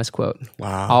Alcoholics Anonymous quote.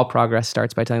 Wow. All progress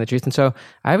starts by telling the truth. And so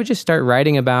I would just start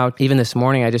writing about, even this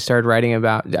morning, I just started writing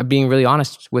about being really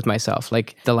honest with myself.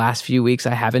 Like the last few weeks,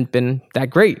 I haven't been that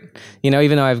great.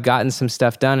 Even though I've gotten some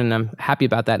stuff done and I'm happy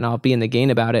about that and I'll be in the gain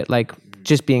about it, like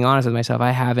just being honest with myself, I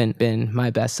haven't been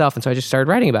my best self. And so I just started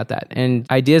writing about that, and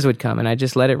ideas would come and I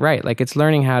just let it write. Like it's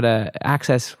learning how to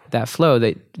access that flow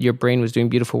that your brain was doing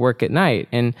beautiful work at night.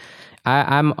 And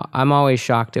I'm always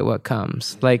shocked at what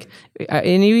comes. Like,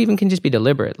 and you even can just be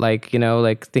deliberate. Like,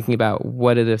 like thinking about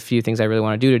what are the few things I really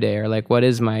want to do today, or like what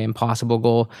is my impossible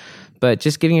goal. But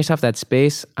just giving yourself that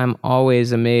space, I'm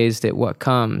always amazed at what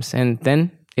comes. And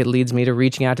then it leads me to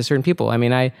reaching out to certain people. I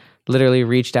mean, I literally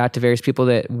reached out to various people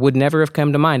that would never have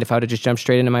come to mind if I would have just jumped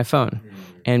straight into my phone.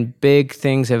 And big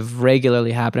things have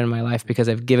regularly happened in my life because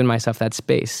I've given myself that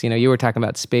space. You were talking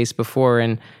about space before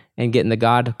and getting the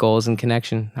God goals and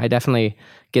connection. I definitely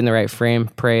get in the right frame,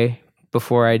 pray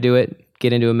before I do it,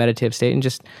 get into a meditative state, and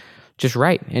just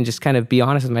write and just kind of be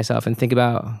honest with myself and think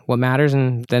about what matters.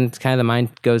 And then kind of the mind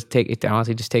it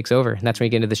honestly just takes over. And that's when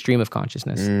you get into the stream of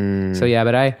consciousness. So yeah,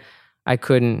 but I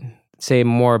couldn't say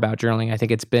more about journaling. I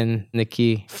think it's been the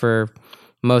key for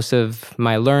most of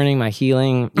my learning, my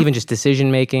healing, even just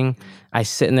decision making. I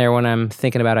sit in there when I'm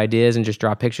thinking about ideas and just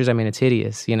draw pictures. I mean, it's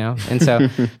hideous, And so,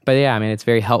 but yeah, I mean, it's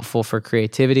very helpful for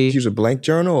creativity. You use a blank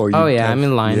journal, or I'm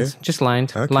in lines, just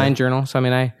lined, Okay. line journal. So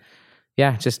I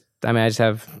just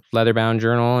have leather bound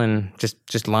journal and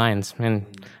just lines. And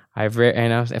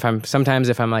if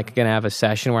I'm like going to have a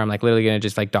session where I'm like literally going to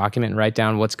just like document and write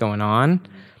down what's going on,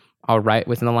 I'll write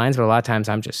within the lines, but a lot of times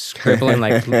I'm just scribbling,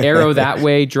 like arrow that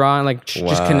way, drawing, like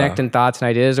just connecting thoughts and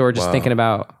ideas, or just thinking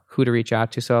about who to reach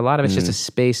out to. So a lot of it's just a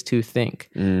space to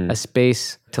think, a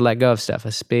space to let go of stuff,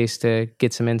 a space to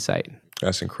get some insight.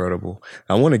 That's incredible.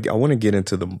 I want to get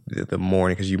into the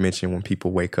morning, because you mentioned when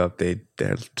people wake up,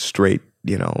 they're straight,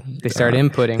 they start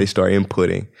inputting. They start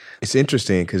inputting. It's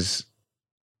interesting because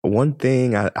one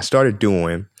thing I started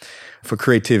doing for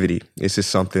creativity, this is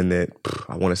something that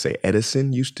I want to say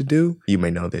Edison used to do. You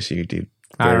may know this. You do.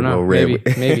 I don't know.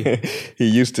 Maybe. He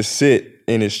used to sit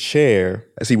in his chair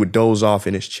as he would doze off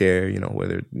in his chair,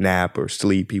 whether nap or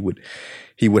sleep. He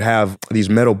would have these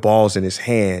metal balls in his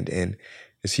hand, and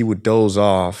as he would doze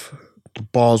off, the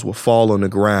balls would fall on the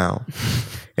ground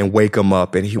and wake him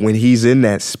up. And when he's in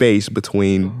that space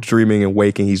between dreaming and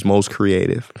waking, he's most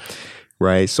creative.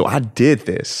 Right. So I did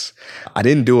this. I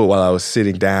didn't do it while I was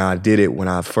sitting down. I did it when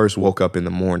I first woke up in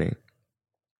the morning,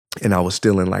 and I was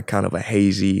still in like kind of a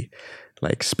hazy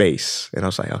like space. And I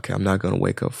was like, okay, I'm not going to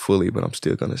wake up fully, but I'm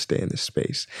still going to stay in this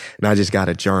space. And I just got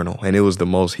a journal, and it was the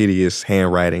most hideous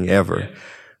handwriting ever. Yeah.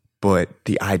 But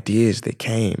the ideas that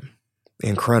came,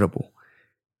 incredible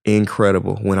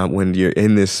when you're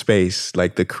in this space.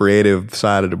 Like the creative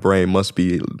side of the brain must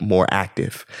be more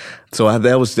active. So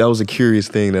that was a curious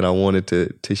thing that I wanted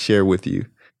to share with you.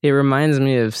 It reminds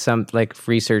me of some like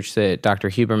research that Dr.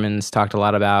 Huberman's talked a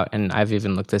lot about, and I've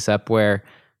even looked this up, where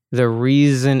the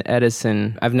reason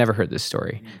Edison, I've never heard this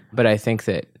story, but I think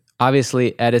that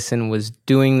obviously Edison was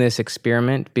doing this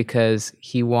experiment because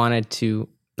he wanted to,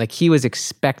 like he was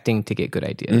expecting to get good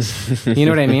ideas. You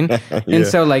know what I mean? Yeah. And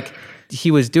so like he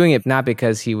was doing it not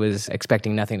because he was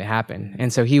expecting nothing to happen.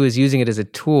 And so he was using it as a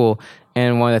tool.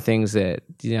 And one of the things that,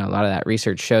 a lot of that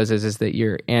research shows is that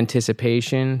your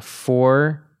anticipation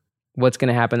for what's going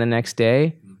to happen the next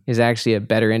day is actually a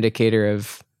better indicator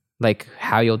of like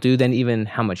how you'll do than even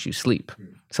how much you sleep.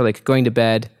 So like going to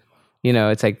bed,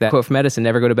 it's like that quote from Edison,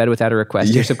 never go to bed without a request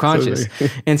to your subconscious.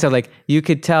 Totally. And so like you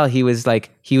could tell he was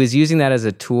using that as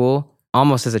a tool,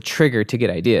 almost as a trigger to get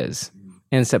ideas.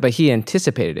 And so, but he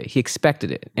anticipated it. He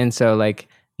expected it. And so like,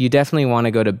 you definitely want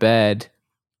to go to bed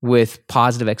with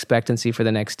positive expectancy for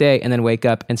the next day, and then wake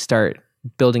up and start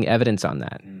building evidence on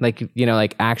that. Like,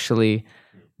 like actually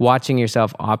watching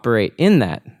yourself operate in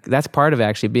that. That's part of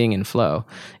actually being in flow,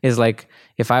 is like,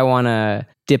 if I want to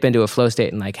dip into a flow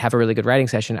state and like have a really good writing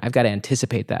session, I've got to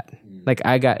anticipate that. Like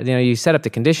I got, you set up the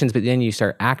conditions, but then you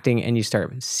start acting and you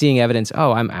start seeing evidence.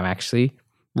 Oh, I'm actually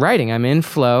writing. I'm in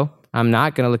flow. I'm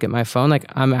not going to look at my phone. Like,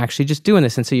 I'm actually just doing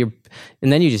this. And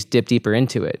then you just dip deeper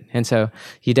into it. And so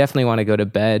you definitely want to go to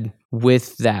bed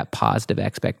with that positive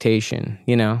expectation,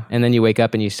 and then you wake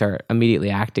up and you start immediately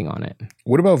acting on it.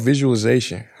 What about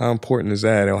visualization? How important is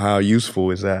that, or how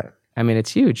useful is that? I mean,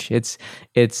 it's huge. It's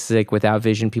like, without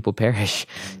vision, people perish,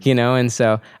 And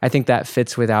so I think that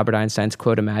fits with Albert Einstein's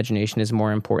quote, imagination is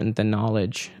more important than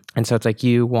knowledge. And so it's like,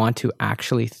 you want to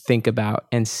actually think about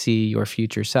and see your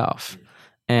future self.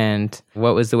 And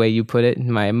what was the way you put it?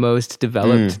 My most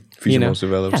developed, most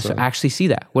developed. Yeah, so actually see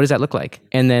that. What does that look like?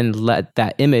 And then let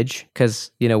that image,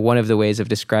 because, one of the ways of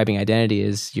describing identity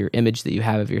is your image that you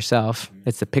have of yourself.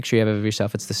 It's the picture you have of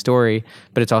yourself. It's the story,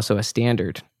 but it's also a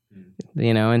standard,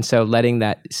 And so letting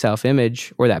that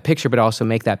self-image or that picture, but also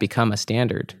make that become a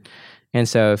standard. And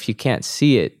so if you can't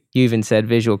see it, you even said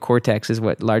visual cortex is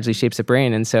what largely shapes the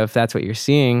brain. And so if that's what you're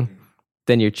seeing,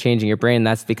 then you're changing your brain.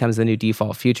 That becomes the new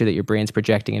default future that your brain's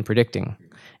projecting and predicting.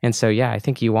 And so, yeah, I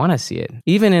think you want to see it,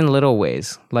 even in little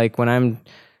ways. Like when I'm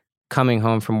coming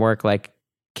home from work, like,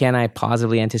 can I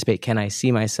positively anticipate, can I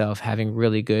see myself having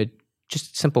really good,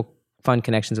 just simple, fun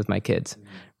connections with my kids,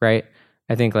 right?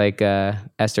 I think like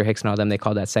Esther Hicks and all them, they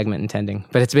call that segment intending.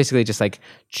 But it's basically just like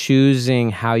choosing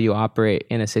how you operate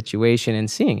in a situation and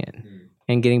seeing it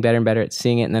and getting better and better at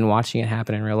seeing it and then watching it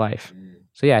happen in real life.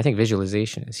 So yeah, I think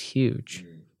visualization is huge.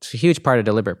 It's a huge part of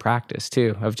deliberate practice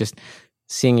too, of just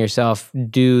seeing yourself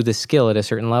do the skill at a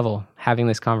certain level, having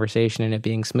this conversation and it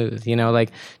being smooth,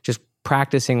 like just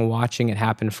practicing watching it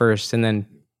happen first and then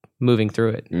moving through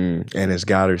it. And as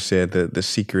Goddard said, the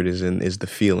secret is the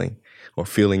feeling, or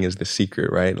feeling is the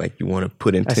secret, right? Like you want to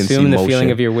put intense Assume emotion. The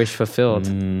feeling of your wish fulfilled.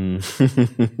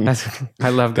 I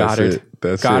love Goddard.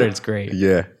 Goddard's great.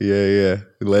 Yeah.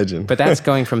 Legend. But that's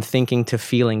going from thinking to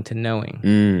feeling to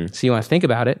knowing. So you want to think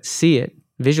about it, see it,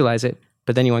 visualize it,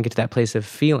 but then you want to get to that place of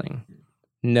feeling,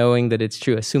 knowing that it's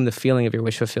true. Assume the feeling of your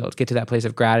wish fulfilled. Get to that place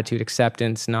of gratitude,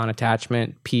 acceptance,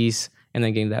 non-attachment, peace, and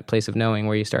then getting to that place of knowing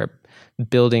where you start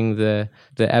building the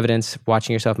evidence,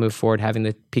 watching yourself move forward, having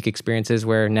the peak experiences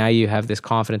where now you have this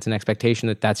confidence and expectation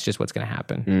that that's just what's going to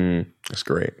happen. That's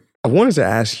great. I wanted to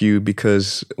ask you,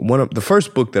 because the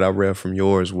first book that I read from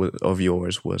yours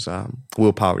was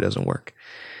Willpower Doesn't Work.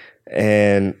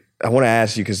 And I want to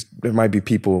ask you, because there might be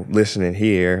people listening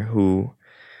here who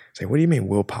say, what do you mean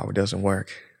willpower doesn't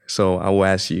work? So I will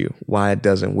ask you, why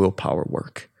doesn't willpower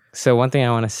work? So one thing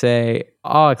I want to say,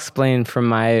 I'll explain from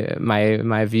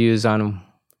my views on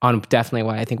definitely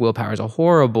why I think willpower is a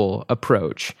horrible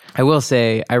approach. I will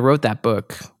say I wrote that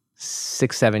book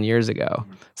 6-7 years ago.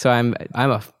 So I'm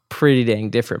a pretty dang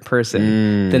different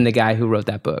person than the guy who wrote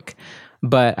that book.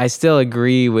 But I still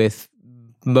agree with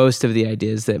most of the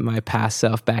ideas that my past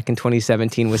self back in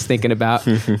 2017 was thinking about.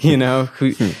 There's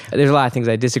a lot of things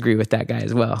I disagree with that guy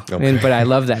as well. Okay. But I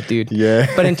love that dude. Yeah.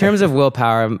 But in terms of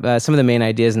willpower, some of the main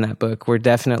ideas in that book were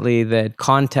definitely that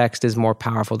context is more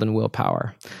powerful than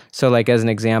willpower. So like as an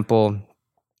example,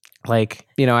 like,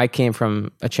 I came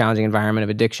from a challenging environment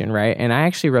of addiction, right? And I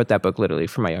actually wrote that book literally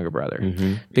for my younger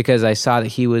brother because I saw that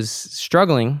he was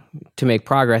struggling to make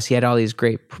progress. He had all these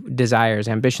great desires,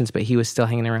 ambitions, but he was still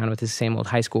hanging around with his same old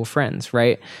high school friends,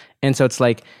 right? And so it's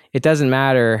like, it doesn't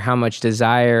matter how much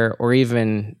desire or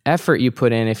even effort you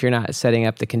put in if you're not setting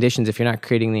up the conditions, if you're not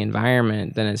creating the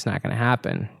environment, then it's not going to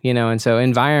happen, And so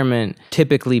environment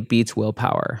typically beats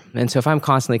willpower. And so if I'm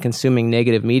constantly consuming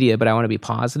negative media, but I want to be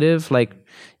positive, like,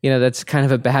 that's kind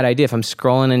of a bad idea. If I'm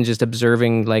scrolling and just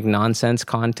observing like nonsense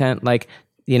content, like,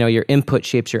 your input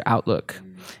shapes your outlook.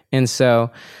 And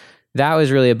so that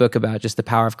was really a book about just the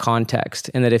power of context,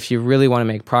 and that if you really want to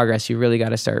make progress, you really got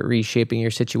to start reshaping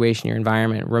your situation, your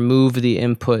environment, remove the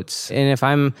inputs. And if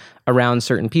I'm around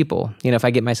certain people, if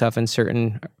I get myself in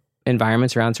certain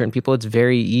environments around certain people, it's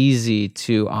very easy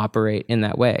to operate in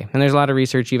that way. And there's a lot of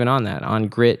research even on that, on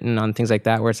grit and on things like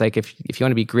that, where it's like, if you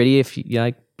want to be gritty, if you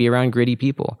like, be around gritty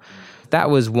people. That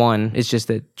was one. It's just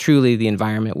that truly the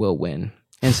environment will win.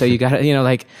 And so you got to, you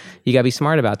got to be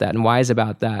smart about that and wise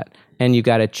about that. And you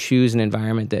got to choose an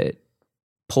environment that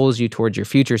pulls you towards your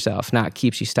future self, not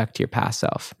keeps you stuck to your past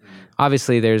self.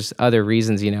 Obviously, there's other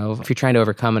reasons, if you're trying to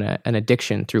overcome an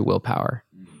addiction through willpower,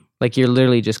 like you're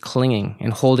literally just clinging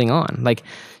and holding on. Like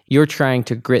you're trying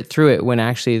to grit through it when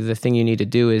actually the thing you need to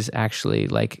do is actually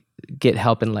like get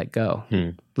help and let go.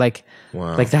 Like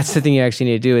that's the thing you actually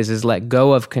need to do is let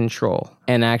go of control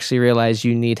and actually realize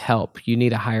you need help. You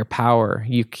need a higher power.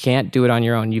 You can't do it on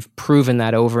your own. You've proven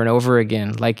that over and over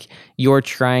again. Like you're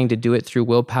trying to do it through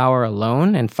willpower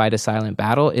alone and fight a silent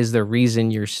battle is the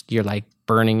reason you're like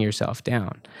burning yourself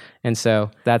down. And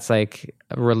so that's like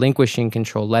relinquishing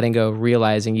control, letting go,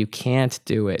 realizing you can't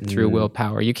do it through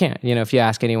willpower. You can't. If you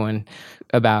ask anyone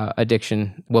about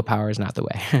addiction, willpower is not the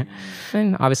way.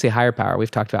 And obviously higher power, we've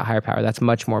talked about higher power, that's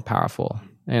much more powerful.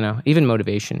 Even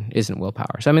motivation isn't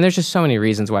willpower. So, there's just so many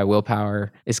reasons why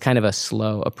willpower is kind of a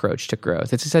slow approach to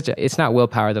growth. It's not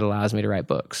willpower that allows me to write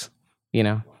books,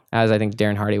 as I think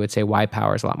Darren Hardy would say, why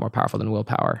power is a lot more powerful than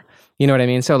willpower. You know what I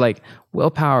mean? So like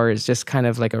willpower is just kind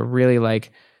of like a really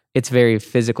it's very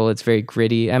physical. It's very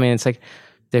gritty. It's like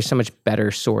there's so much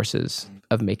better sources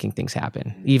of making things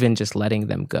happen, even just letting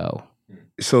them go.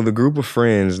 So the group of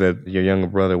friends that your younger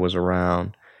brother was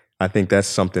around, I think that's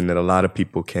something that a lot of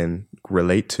people can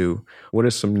relate to. What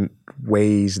are some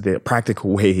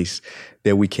practical ways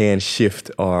that we can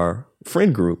shift our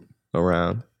friend group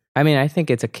around? I think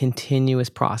it's a continuous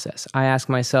process. I ask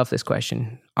myself this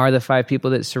question: are the 5 people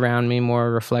that surround me more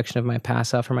a reflection of my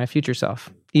past self or my future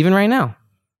self? Even right now,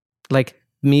 like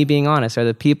me being honest, are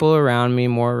the people around me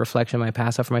more a reflection of my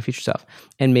past self or my future self?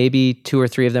 And maybe 2 or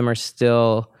 3 of them are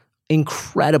still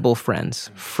incredible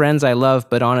friends I love,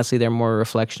 but honestly, they're more a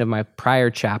reflection of my prior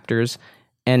chapters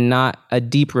and not a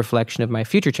deep reflection of my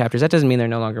future chapters. That doesn't mean they're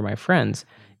no longer my friends.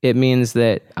 It means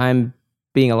that I'm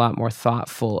being a lot more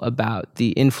thoughtful about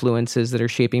the influences that are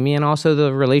shaping me and also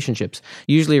the relationships.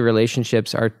 Usually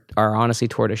relationships are honestly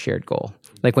toward a shared goal.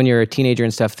 Like when you're a teenager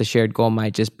and stuff, the shared goal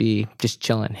might just be just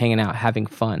chilling, hanging out, having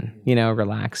fun,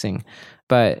 relaxing.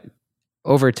 But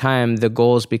over time, the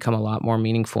goals become a lot more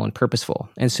meaningful and purposeful.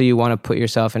 And so you want to put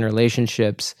yourself in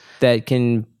relationships that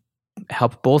can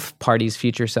help both parties'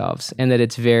 future selves, and that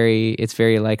it's very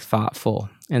like thoughtful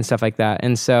and stuff like that.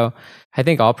 And so I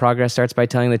think all progress starts by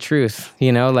telling the truth.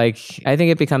 I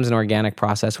think it becomes an organic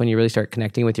process when you really start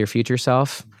connecting with your future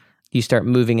self. You start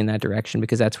moving in that direction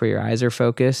because that's where your eyes are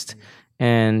focused.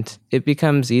 And it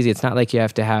becomes easy. It's not like you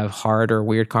have to have hard or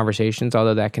weird conversations,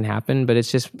 although that can happen, but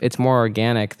it's more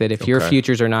organic that if your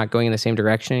futures are not going in the same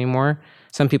direction anymore,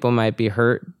 some people might be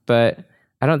hurt, but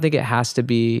I don't think it has to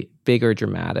be big or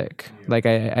dramatic. Like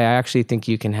I actually think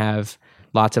you can have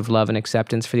lots of love and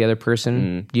acceptance for the other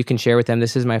person. You can share with them,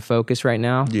 this is my focus right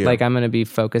now. Yeah. Like I'm going to be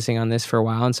focusing on this for a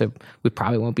while. And so we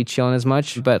probably won't be chilling as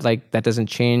much, but like that doesn't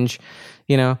change,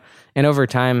 And over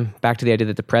time, back to the idea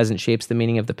that the present shapes the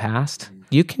meaning of the past,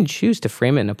 you can choose to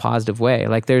frame it in a positive way.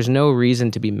 Like there's no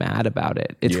reason to be mad about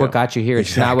it. It's what got you here.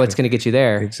 It's not what's going to get you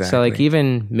there. Exactly. So like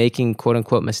even making quote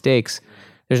unquote mistakes,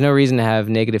 there's no reason to have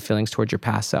negative feelings towards your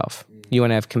past self. You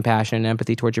want to have compassion and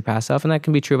empathy towards your past self, and that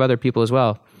can be true of other people as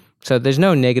well. So there's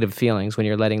no negative feelings when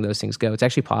you're letting those things go. It's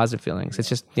actually positive feelings. It's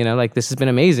just, like, this has been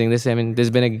amazing. That's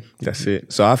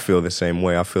it. So I feel the same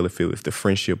way. I feel if the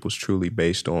friendship was truly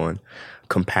based on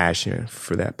compassion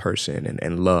for that person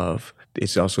and love,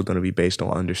 it's also going to be based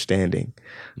on understanding.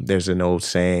 There's an old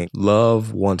saying,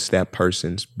 love wants that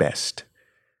person's best.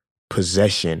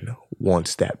 Possession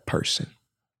wants that person.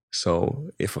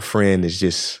 So if a friend is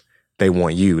just, they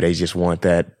want you, they just want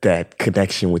that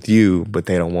connection with you, but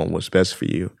they don't want what's best for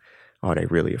you, are they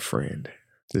really a friend?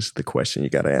 This is the question you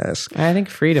got to ask. I think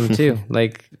freedom too.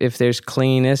 Like if there's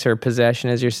cleanness or possession,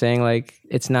 as you're saying, like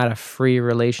it's not a free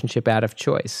relationship out of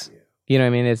choice. You know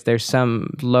what I mean? There's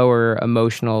some lower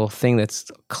emotional thing that's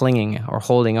clinging or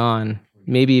holding on,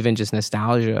 maybe even just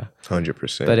nostalgia.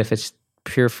 100%. But if it's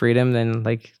pure freedom, then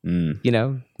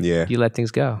you let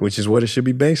things go. Which is what it should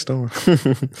be based on.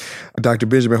 Dr.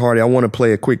 Benjamin Hardy, I want to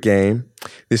play a quick game.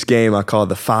 This game I call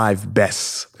the 5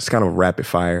 bests. It's kind of a rapid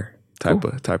fire type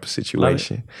of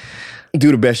situation.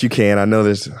 Do the best you can.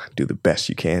 Do the best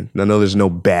you can. I know there's no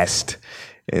best.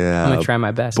 I'm going to try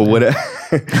my best. But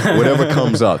whatever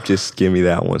comes up, just give me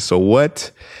that one. So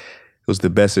what was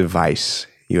the best advice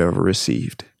you ever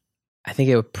received? I think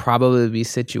it would probably be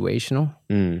situational,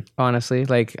 honestly.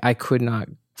 Like I could not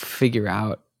figure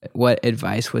out what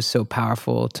advice was so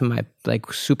powerful to my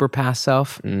like super past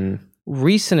self.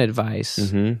 Recent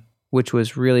advice, which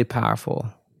was really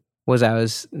powerful,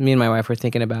 was me and my wife were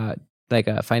thinking about like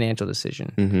a financial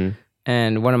decision.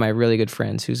 And one of my really good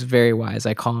friends who's very wise,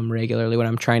 I call him regularly when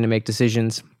I'm trying to make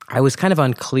decisions. I was kind of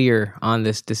unclear on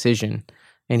this decision.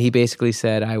 And he basically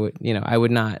said I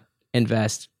would not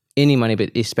invest any money, but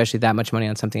especially that much money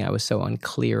on something I was so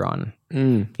unclear on.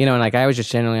 And like I was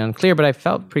just generally unclear, but I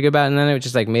felt pretty good about it. And then it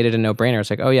just like made it a no-brainer.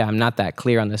 It's like, oh yeah, I'm not that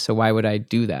clear on this, so why would I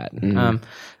do that?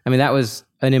 That was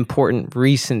an important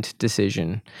recent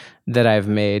decision that I've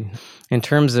made. In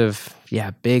terms of,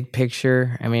 big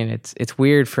picture, it's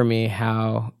weird for me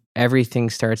how everything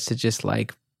starts to just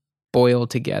like boil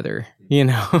together,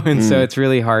 And so it's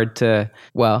really hard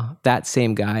that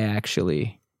same guy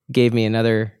actually gave me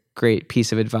another great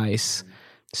piece of advice.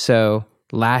 So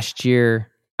last year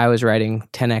I was writing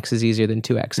 10x is easier than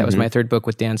 2x. That was my third book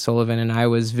with Dan Sullivan. And I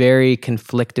was very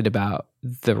conflicted about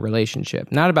the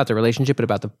relationship, not about the relationship, but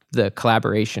about the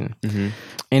collaboration.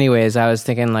 Anyways, I was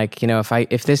thinking like,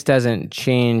 if this doesn't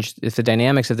change, if the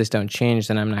dynamics of this don't change,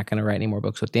 then I'm not going to write any more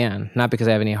books with Dan. Not because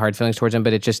I have any hard feelings towards him,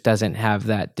 but it just doesn't have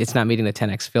that. It's not meeting the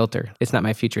 10x filter. It's not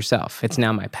my future self. It's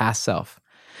now my past self.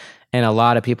 And a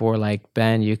lot of people were like,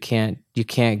 Ben, you can't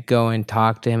go and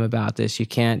talk to him about this. You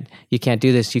can't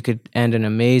do this. You could end an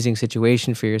amazing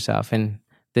situation for yourself. And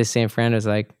this same friend was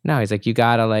like, no, he's like, you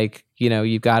gotta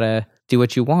do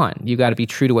what you want. You gotta be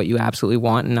true to what you absolutely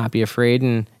want and not be afraid.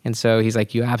 And so he's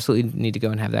like, you absolutely need to go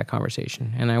and have that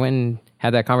conversation. And I went and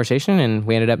had that conversation, and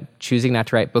we ended up choosing not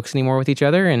to write books anymore with each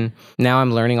other. And now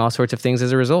I'm learning all sorts of things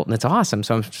as a result, and it's awesome.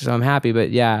 So I'm happy.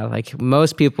 But yeah, like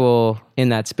most people in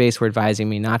that space were advising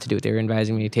me not to do it. They were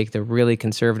advising me to take the really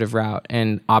conservative route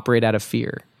and operate out of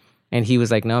fear. And he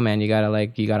was like, no, man, you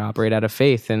gotta operate out of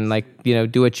faith and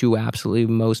do what you absolutely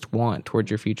most want towards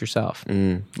your future self.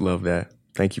 Love that.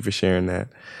 Thank you for sharing that.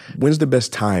 When's the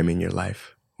best time in your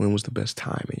life? When was the best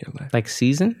time in your life? Like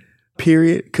season?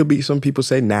 Period. Could be, some people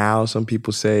say now, some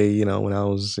people say, when I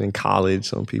was in college,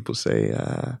 some people say...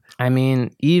 I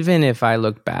mean, even if I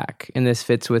look back, and this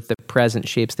fits with the present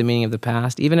shapes the meaning of the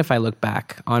past, even if I look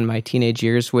back on my teenage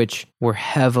years, which were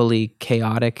heavily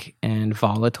chaotic and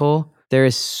volatile, there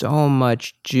is so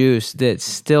much juice that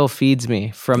still feeds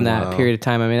me from that period of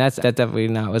time. I mean, that definitely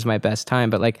not was my best time,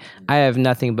 but I have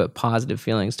nothing but positive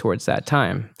feelings towards that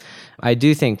time. I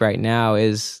do think right now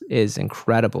is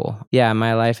incredible. Yeah,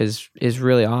 my life is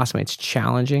really awesome. It's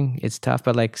challenging. It's tough,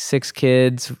 but 6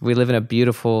 kids. We live in a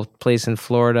beautiful place in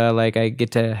Florida. I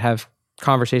get to have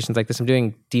conversations like this. I'm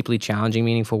doing deeply challenging,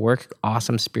 meaningful work,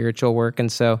 awesome spiritual work.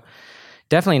 And so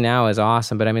definitely now is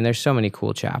awesome, but I mean, there's so many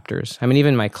cool chapters. I mean,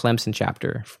 even my Clemson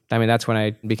chapter, I mean, that's when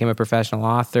I became a professional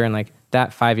author, and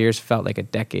that 5 years felt like a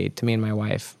decade to me and my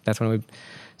wife.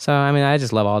 So I mean, I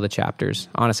just love all the chapters.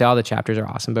 Honestly, all the chapters are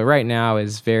awesome, but right now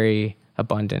is very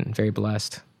abundant, very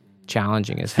blessed,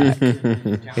 challenging as heck.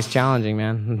 It's challenging,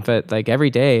 man. But every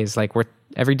day is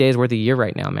every day is worth a year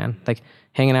right now, man.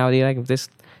 Hanging out with you, this,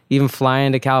 even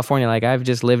flying to California, I've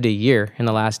just lived a year in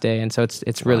the last day, and so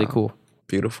it's really cool.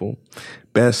 Beautiful.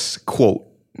 Best quote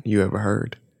you ever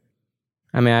heard?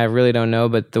 I mean, I really don't know,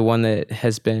 but the one that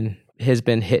has been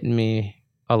hitting me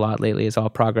a lot lately is all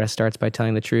progress starts by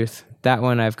telling the truth. That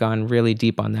one, I've gone really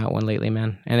deep on that one lately,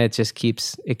 man. And it just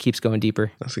keeps going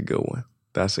deeper. That's a good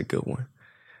one.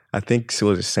 I think it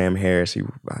was Sam Harris.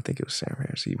 I think it was Sam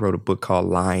Harris. He wrote a book called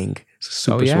Lying. It's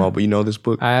super small, but you know this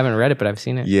book? I haven't read it, but I've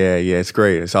seen it. Yeah, it's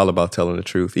great. It's all about telling the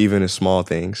truth, even in small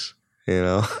things.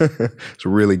 It's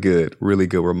really good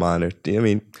reminder. I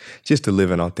mean, just to live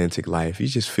an authentic life, you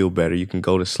just feel better. You can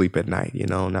go to sleep at night,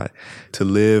 not to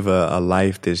live a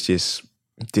life that's just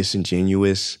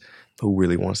disingenuous. Who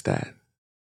really wants that?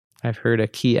 I've heard a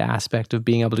key aspect of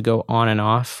being able to go on and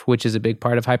off, which is a big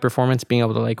part of high performance, being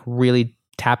able to really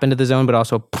tap into the zone, but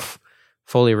also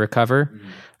fully recover.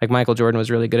 Michael Jordan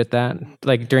was really good at that.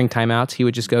 During timeouts, he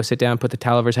would just go sit down, put the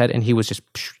towel over his head, and he was just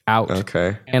out.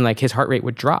 Okay. And his heart rate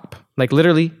would drop,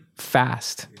 literally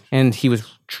fast. And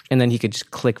then he could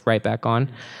just click right back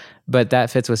on. But that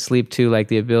fits with sleep too,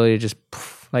 the ability to just,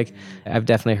 I've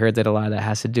definitely heard that a lot of that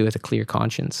has to do with a clear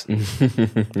conscience.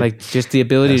 Just the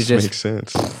ability to just... makes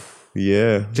sense.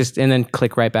 Yeah. Just, and then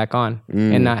click right back on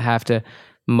and not have to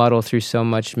muddle through so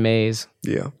much maze.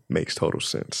 Yeah, makes total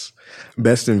sense.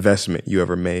 Best investment you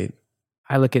ever made?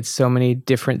 I look at so many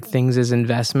different things as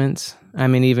investments. I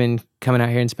mean, even coming out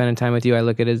here and spending time with you, I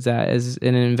look at it as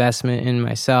an investment in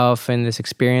myself and this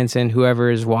experience and whoever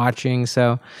is watching.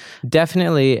 So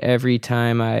definitely every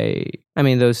time I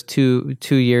mean, those two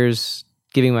years,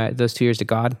 giving those 2 years to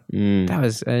God, that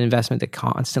was an investment that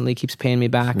constantly keeps paying me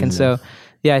back. And so,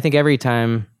 yeah, I think every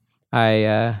time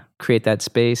I create that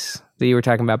space that you were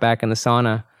talking about back in the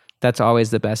sauna, that's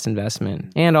always the best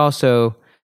investment. And also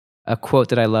a quote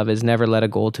that I love is, never let a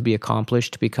goal to be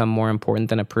accomplished become more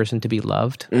important than a person to be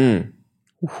loved. That's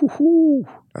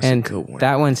and a good one.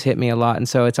 That one's hit me a lot. And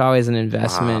so it's always an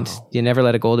investment. Wow. You never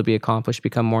let a goal to be accomplished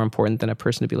become more important than a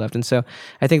person to be loved. And so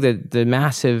I think that the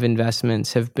massive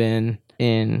investments have been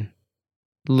in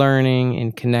learning,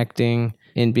 in connecting,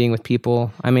 in being with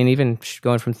people. I mean, even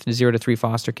going from 0 to 3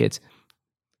 foster kids,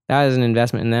 that is an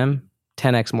investment in them,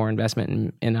 10x more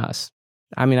investment in us.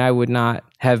 I mean, I would not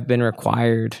have been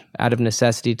required out of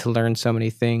necessity to learn so many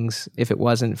things if it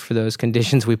wasn't for those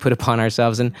conditions we put upon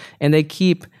ourselves. And they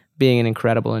keep being an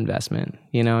incredible investment,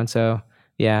 And so,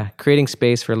 yeah, creating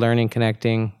space for learning,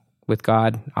 connecting with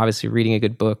God, obviously reading a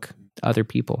good book, other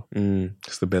people.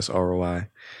 It's the best ROI.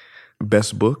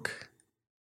 Best book?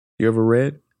 you ever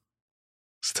read?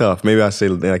 It's tough. Maybe I say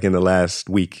like in the last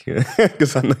week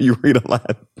because I know you read a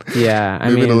lot. Yeah.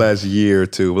 Maybe in the last year or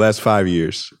two, last 5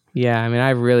 years. Yeah. I mean,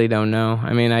 I really don't know.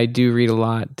 I mean, I do read a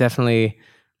lot. Definitely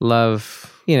love,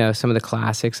 some of the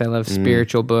classics. I love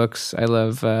spiritual books. I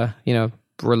love,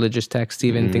 religious texts,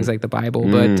 even things like the Bible.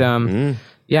 But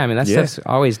yeah, I mean, that's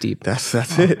always deep. That's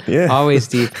it. Yeah. Always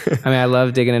deep. I mean, I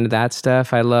love digging into that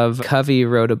stuff. I love Covey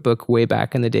wrote a book way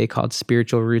back in the day called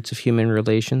Spiritual Roots of Human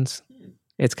Relations.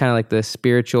 It's kind of like the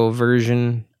spiritual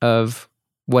version of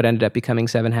what ended up becoming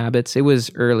Seven Habits. It was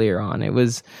earlier on. It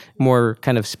was more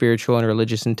kind of spiritual and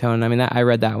religious in tone. I mean, I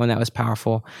read that one. That was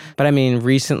powerful. But I mean,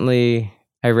 recently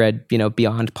I read,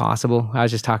 Beyond Possible. I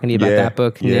was just talking to you about that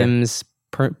book, Nim's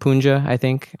Punja, I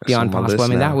think. That's Beyond Possible. I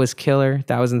mean, that was killer.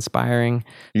 That was inspiring.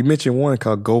 You mentioned one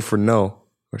called Go for No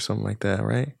or something like that,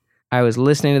 right? I was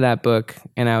listening to that book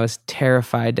and I was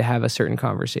terrified to have a certain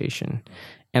conversation.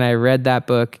 And I read that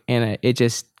book and it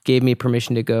just gave me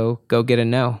permission to go get a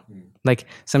no. Like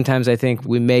sometimes I think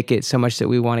we make it so much that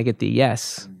we want to get the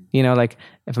yes. Like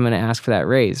if I'm going to ask for that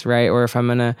raise, right? Or if I'm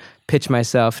going to pitch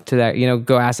myself to that,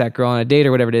 go ask that girl on a date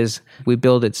or whatever it is, we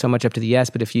build it so much up to the yes.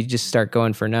 But if you just start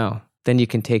going for no, then you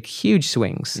can take huge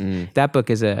swings. That book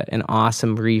is an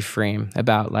awesome reframe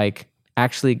about like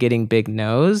actually getting big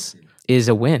no's is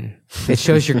a win. It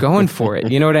shows you're going for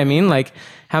it. You know what I mean? Like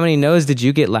how many no's did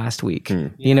you get last week?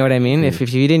 You know what I mean? If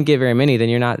you didn't get very many, then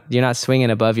you're not swinging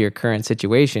above your current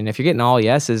situation. If you're getting all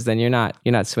yeses, then you're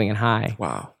not swinging high.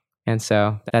 Wow. And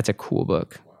so that's a cool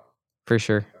book for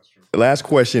sure. The last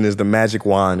question is the magic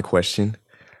wand question.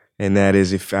 And that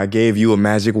is if I gave you a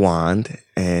magic wand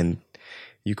and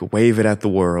you could wave it at the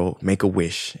world, make a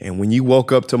wish. And when you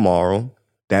woke up tomorrow,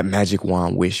 that magic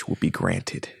wand wish would be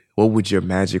granted. What would your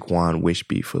magic wand wish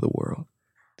be for the world?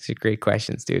 These are great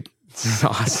questions, dude. This is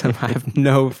awesome. I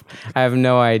have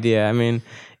no idea. I mean,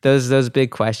 those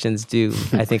big questions do,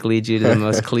 I think, lead you to the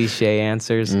most cliche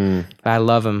answers. I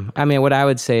love them. I mean, what I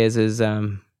would say is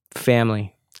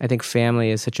family. I think family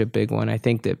is such a big one. I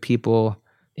think that people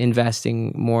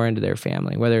investing more into their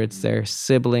family, whether it's their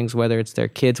siblings, whether it's their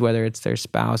kids, whether it's their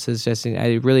spouses,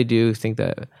 I really do think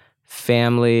that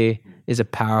family is a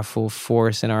powerful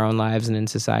force in our own lives and in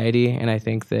society. And I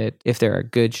think that if there are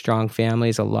good, strong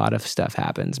families, a lot of stuff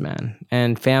happens, man.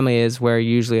 And family is where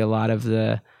usually a lot of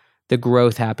the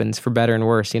growth happens, for better and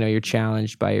worse. You're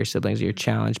challenged by your siblings, you're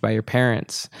challenged by your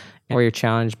parents, or you're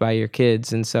challenged by your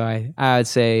kids. And so I would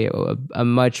say a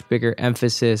much bigger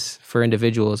emphasis for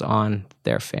individuals on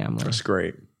their family. That's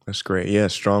great. Yeah,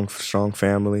 strong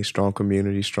family, strong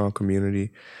community,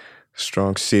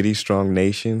 strong city, strong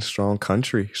nation, strong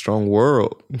country, strong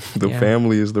world. The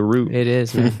family is the root. It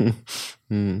is,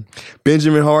 man.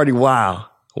 Benjamin Hardy, wow.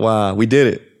 We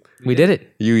did it. We did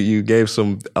it. You gave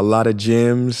a lot of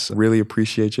gems. Really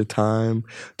appreciate your time.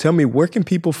 Tell me, where can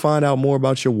people find out more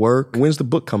about your work? When's the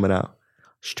book coming out?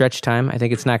 Stretch time. I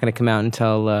think it's not going to come out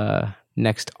until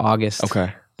next August.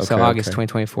 Okay. So August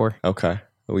 2024. Okay.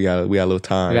 We got a little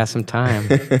time. We got some time.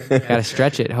 Got to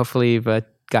stretch it. Hopefully you've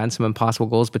gotten some impossible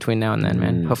goals between now and then,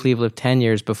 man. Hopefully you've lived 10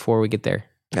 years before we get there.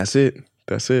 That's it.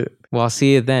 Well, I'll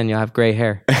see you then. You'll have gray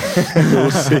hair.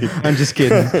 We'll see. I'm just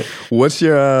kidding. What's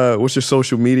your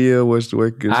social media? What's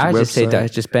the I just say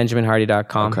just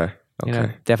benjaminhardy.com.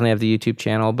 Okay. Definitely have the YouTube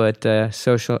channel, but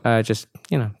social, just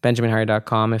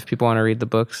benjaminhardy.com. If people want to read the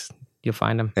books, you'll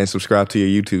find them. And subscribe to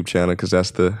your YouTube channel because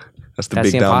that's the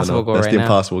big impossible goal. That's the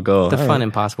impossible goal. The fun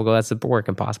impossible goal. That's the work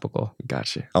impossible goal.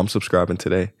 Gotcha. I'm subscribing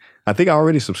today. I think I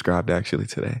already subscribed actually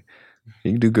today.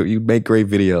 You do good. You make great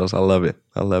videos. I love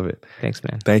it. Thanks,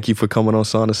 man. Thank you for coming on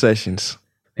Sauna Sessions.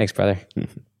 Thanks, brother.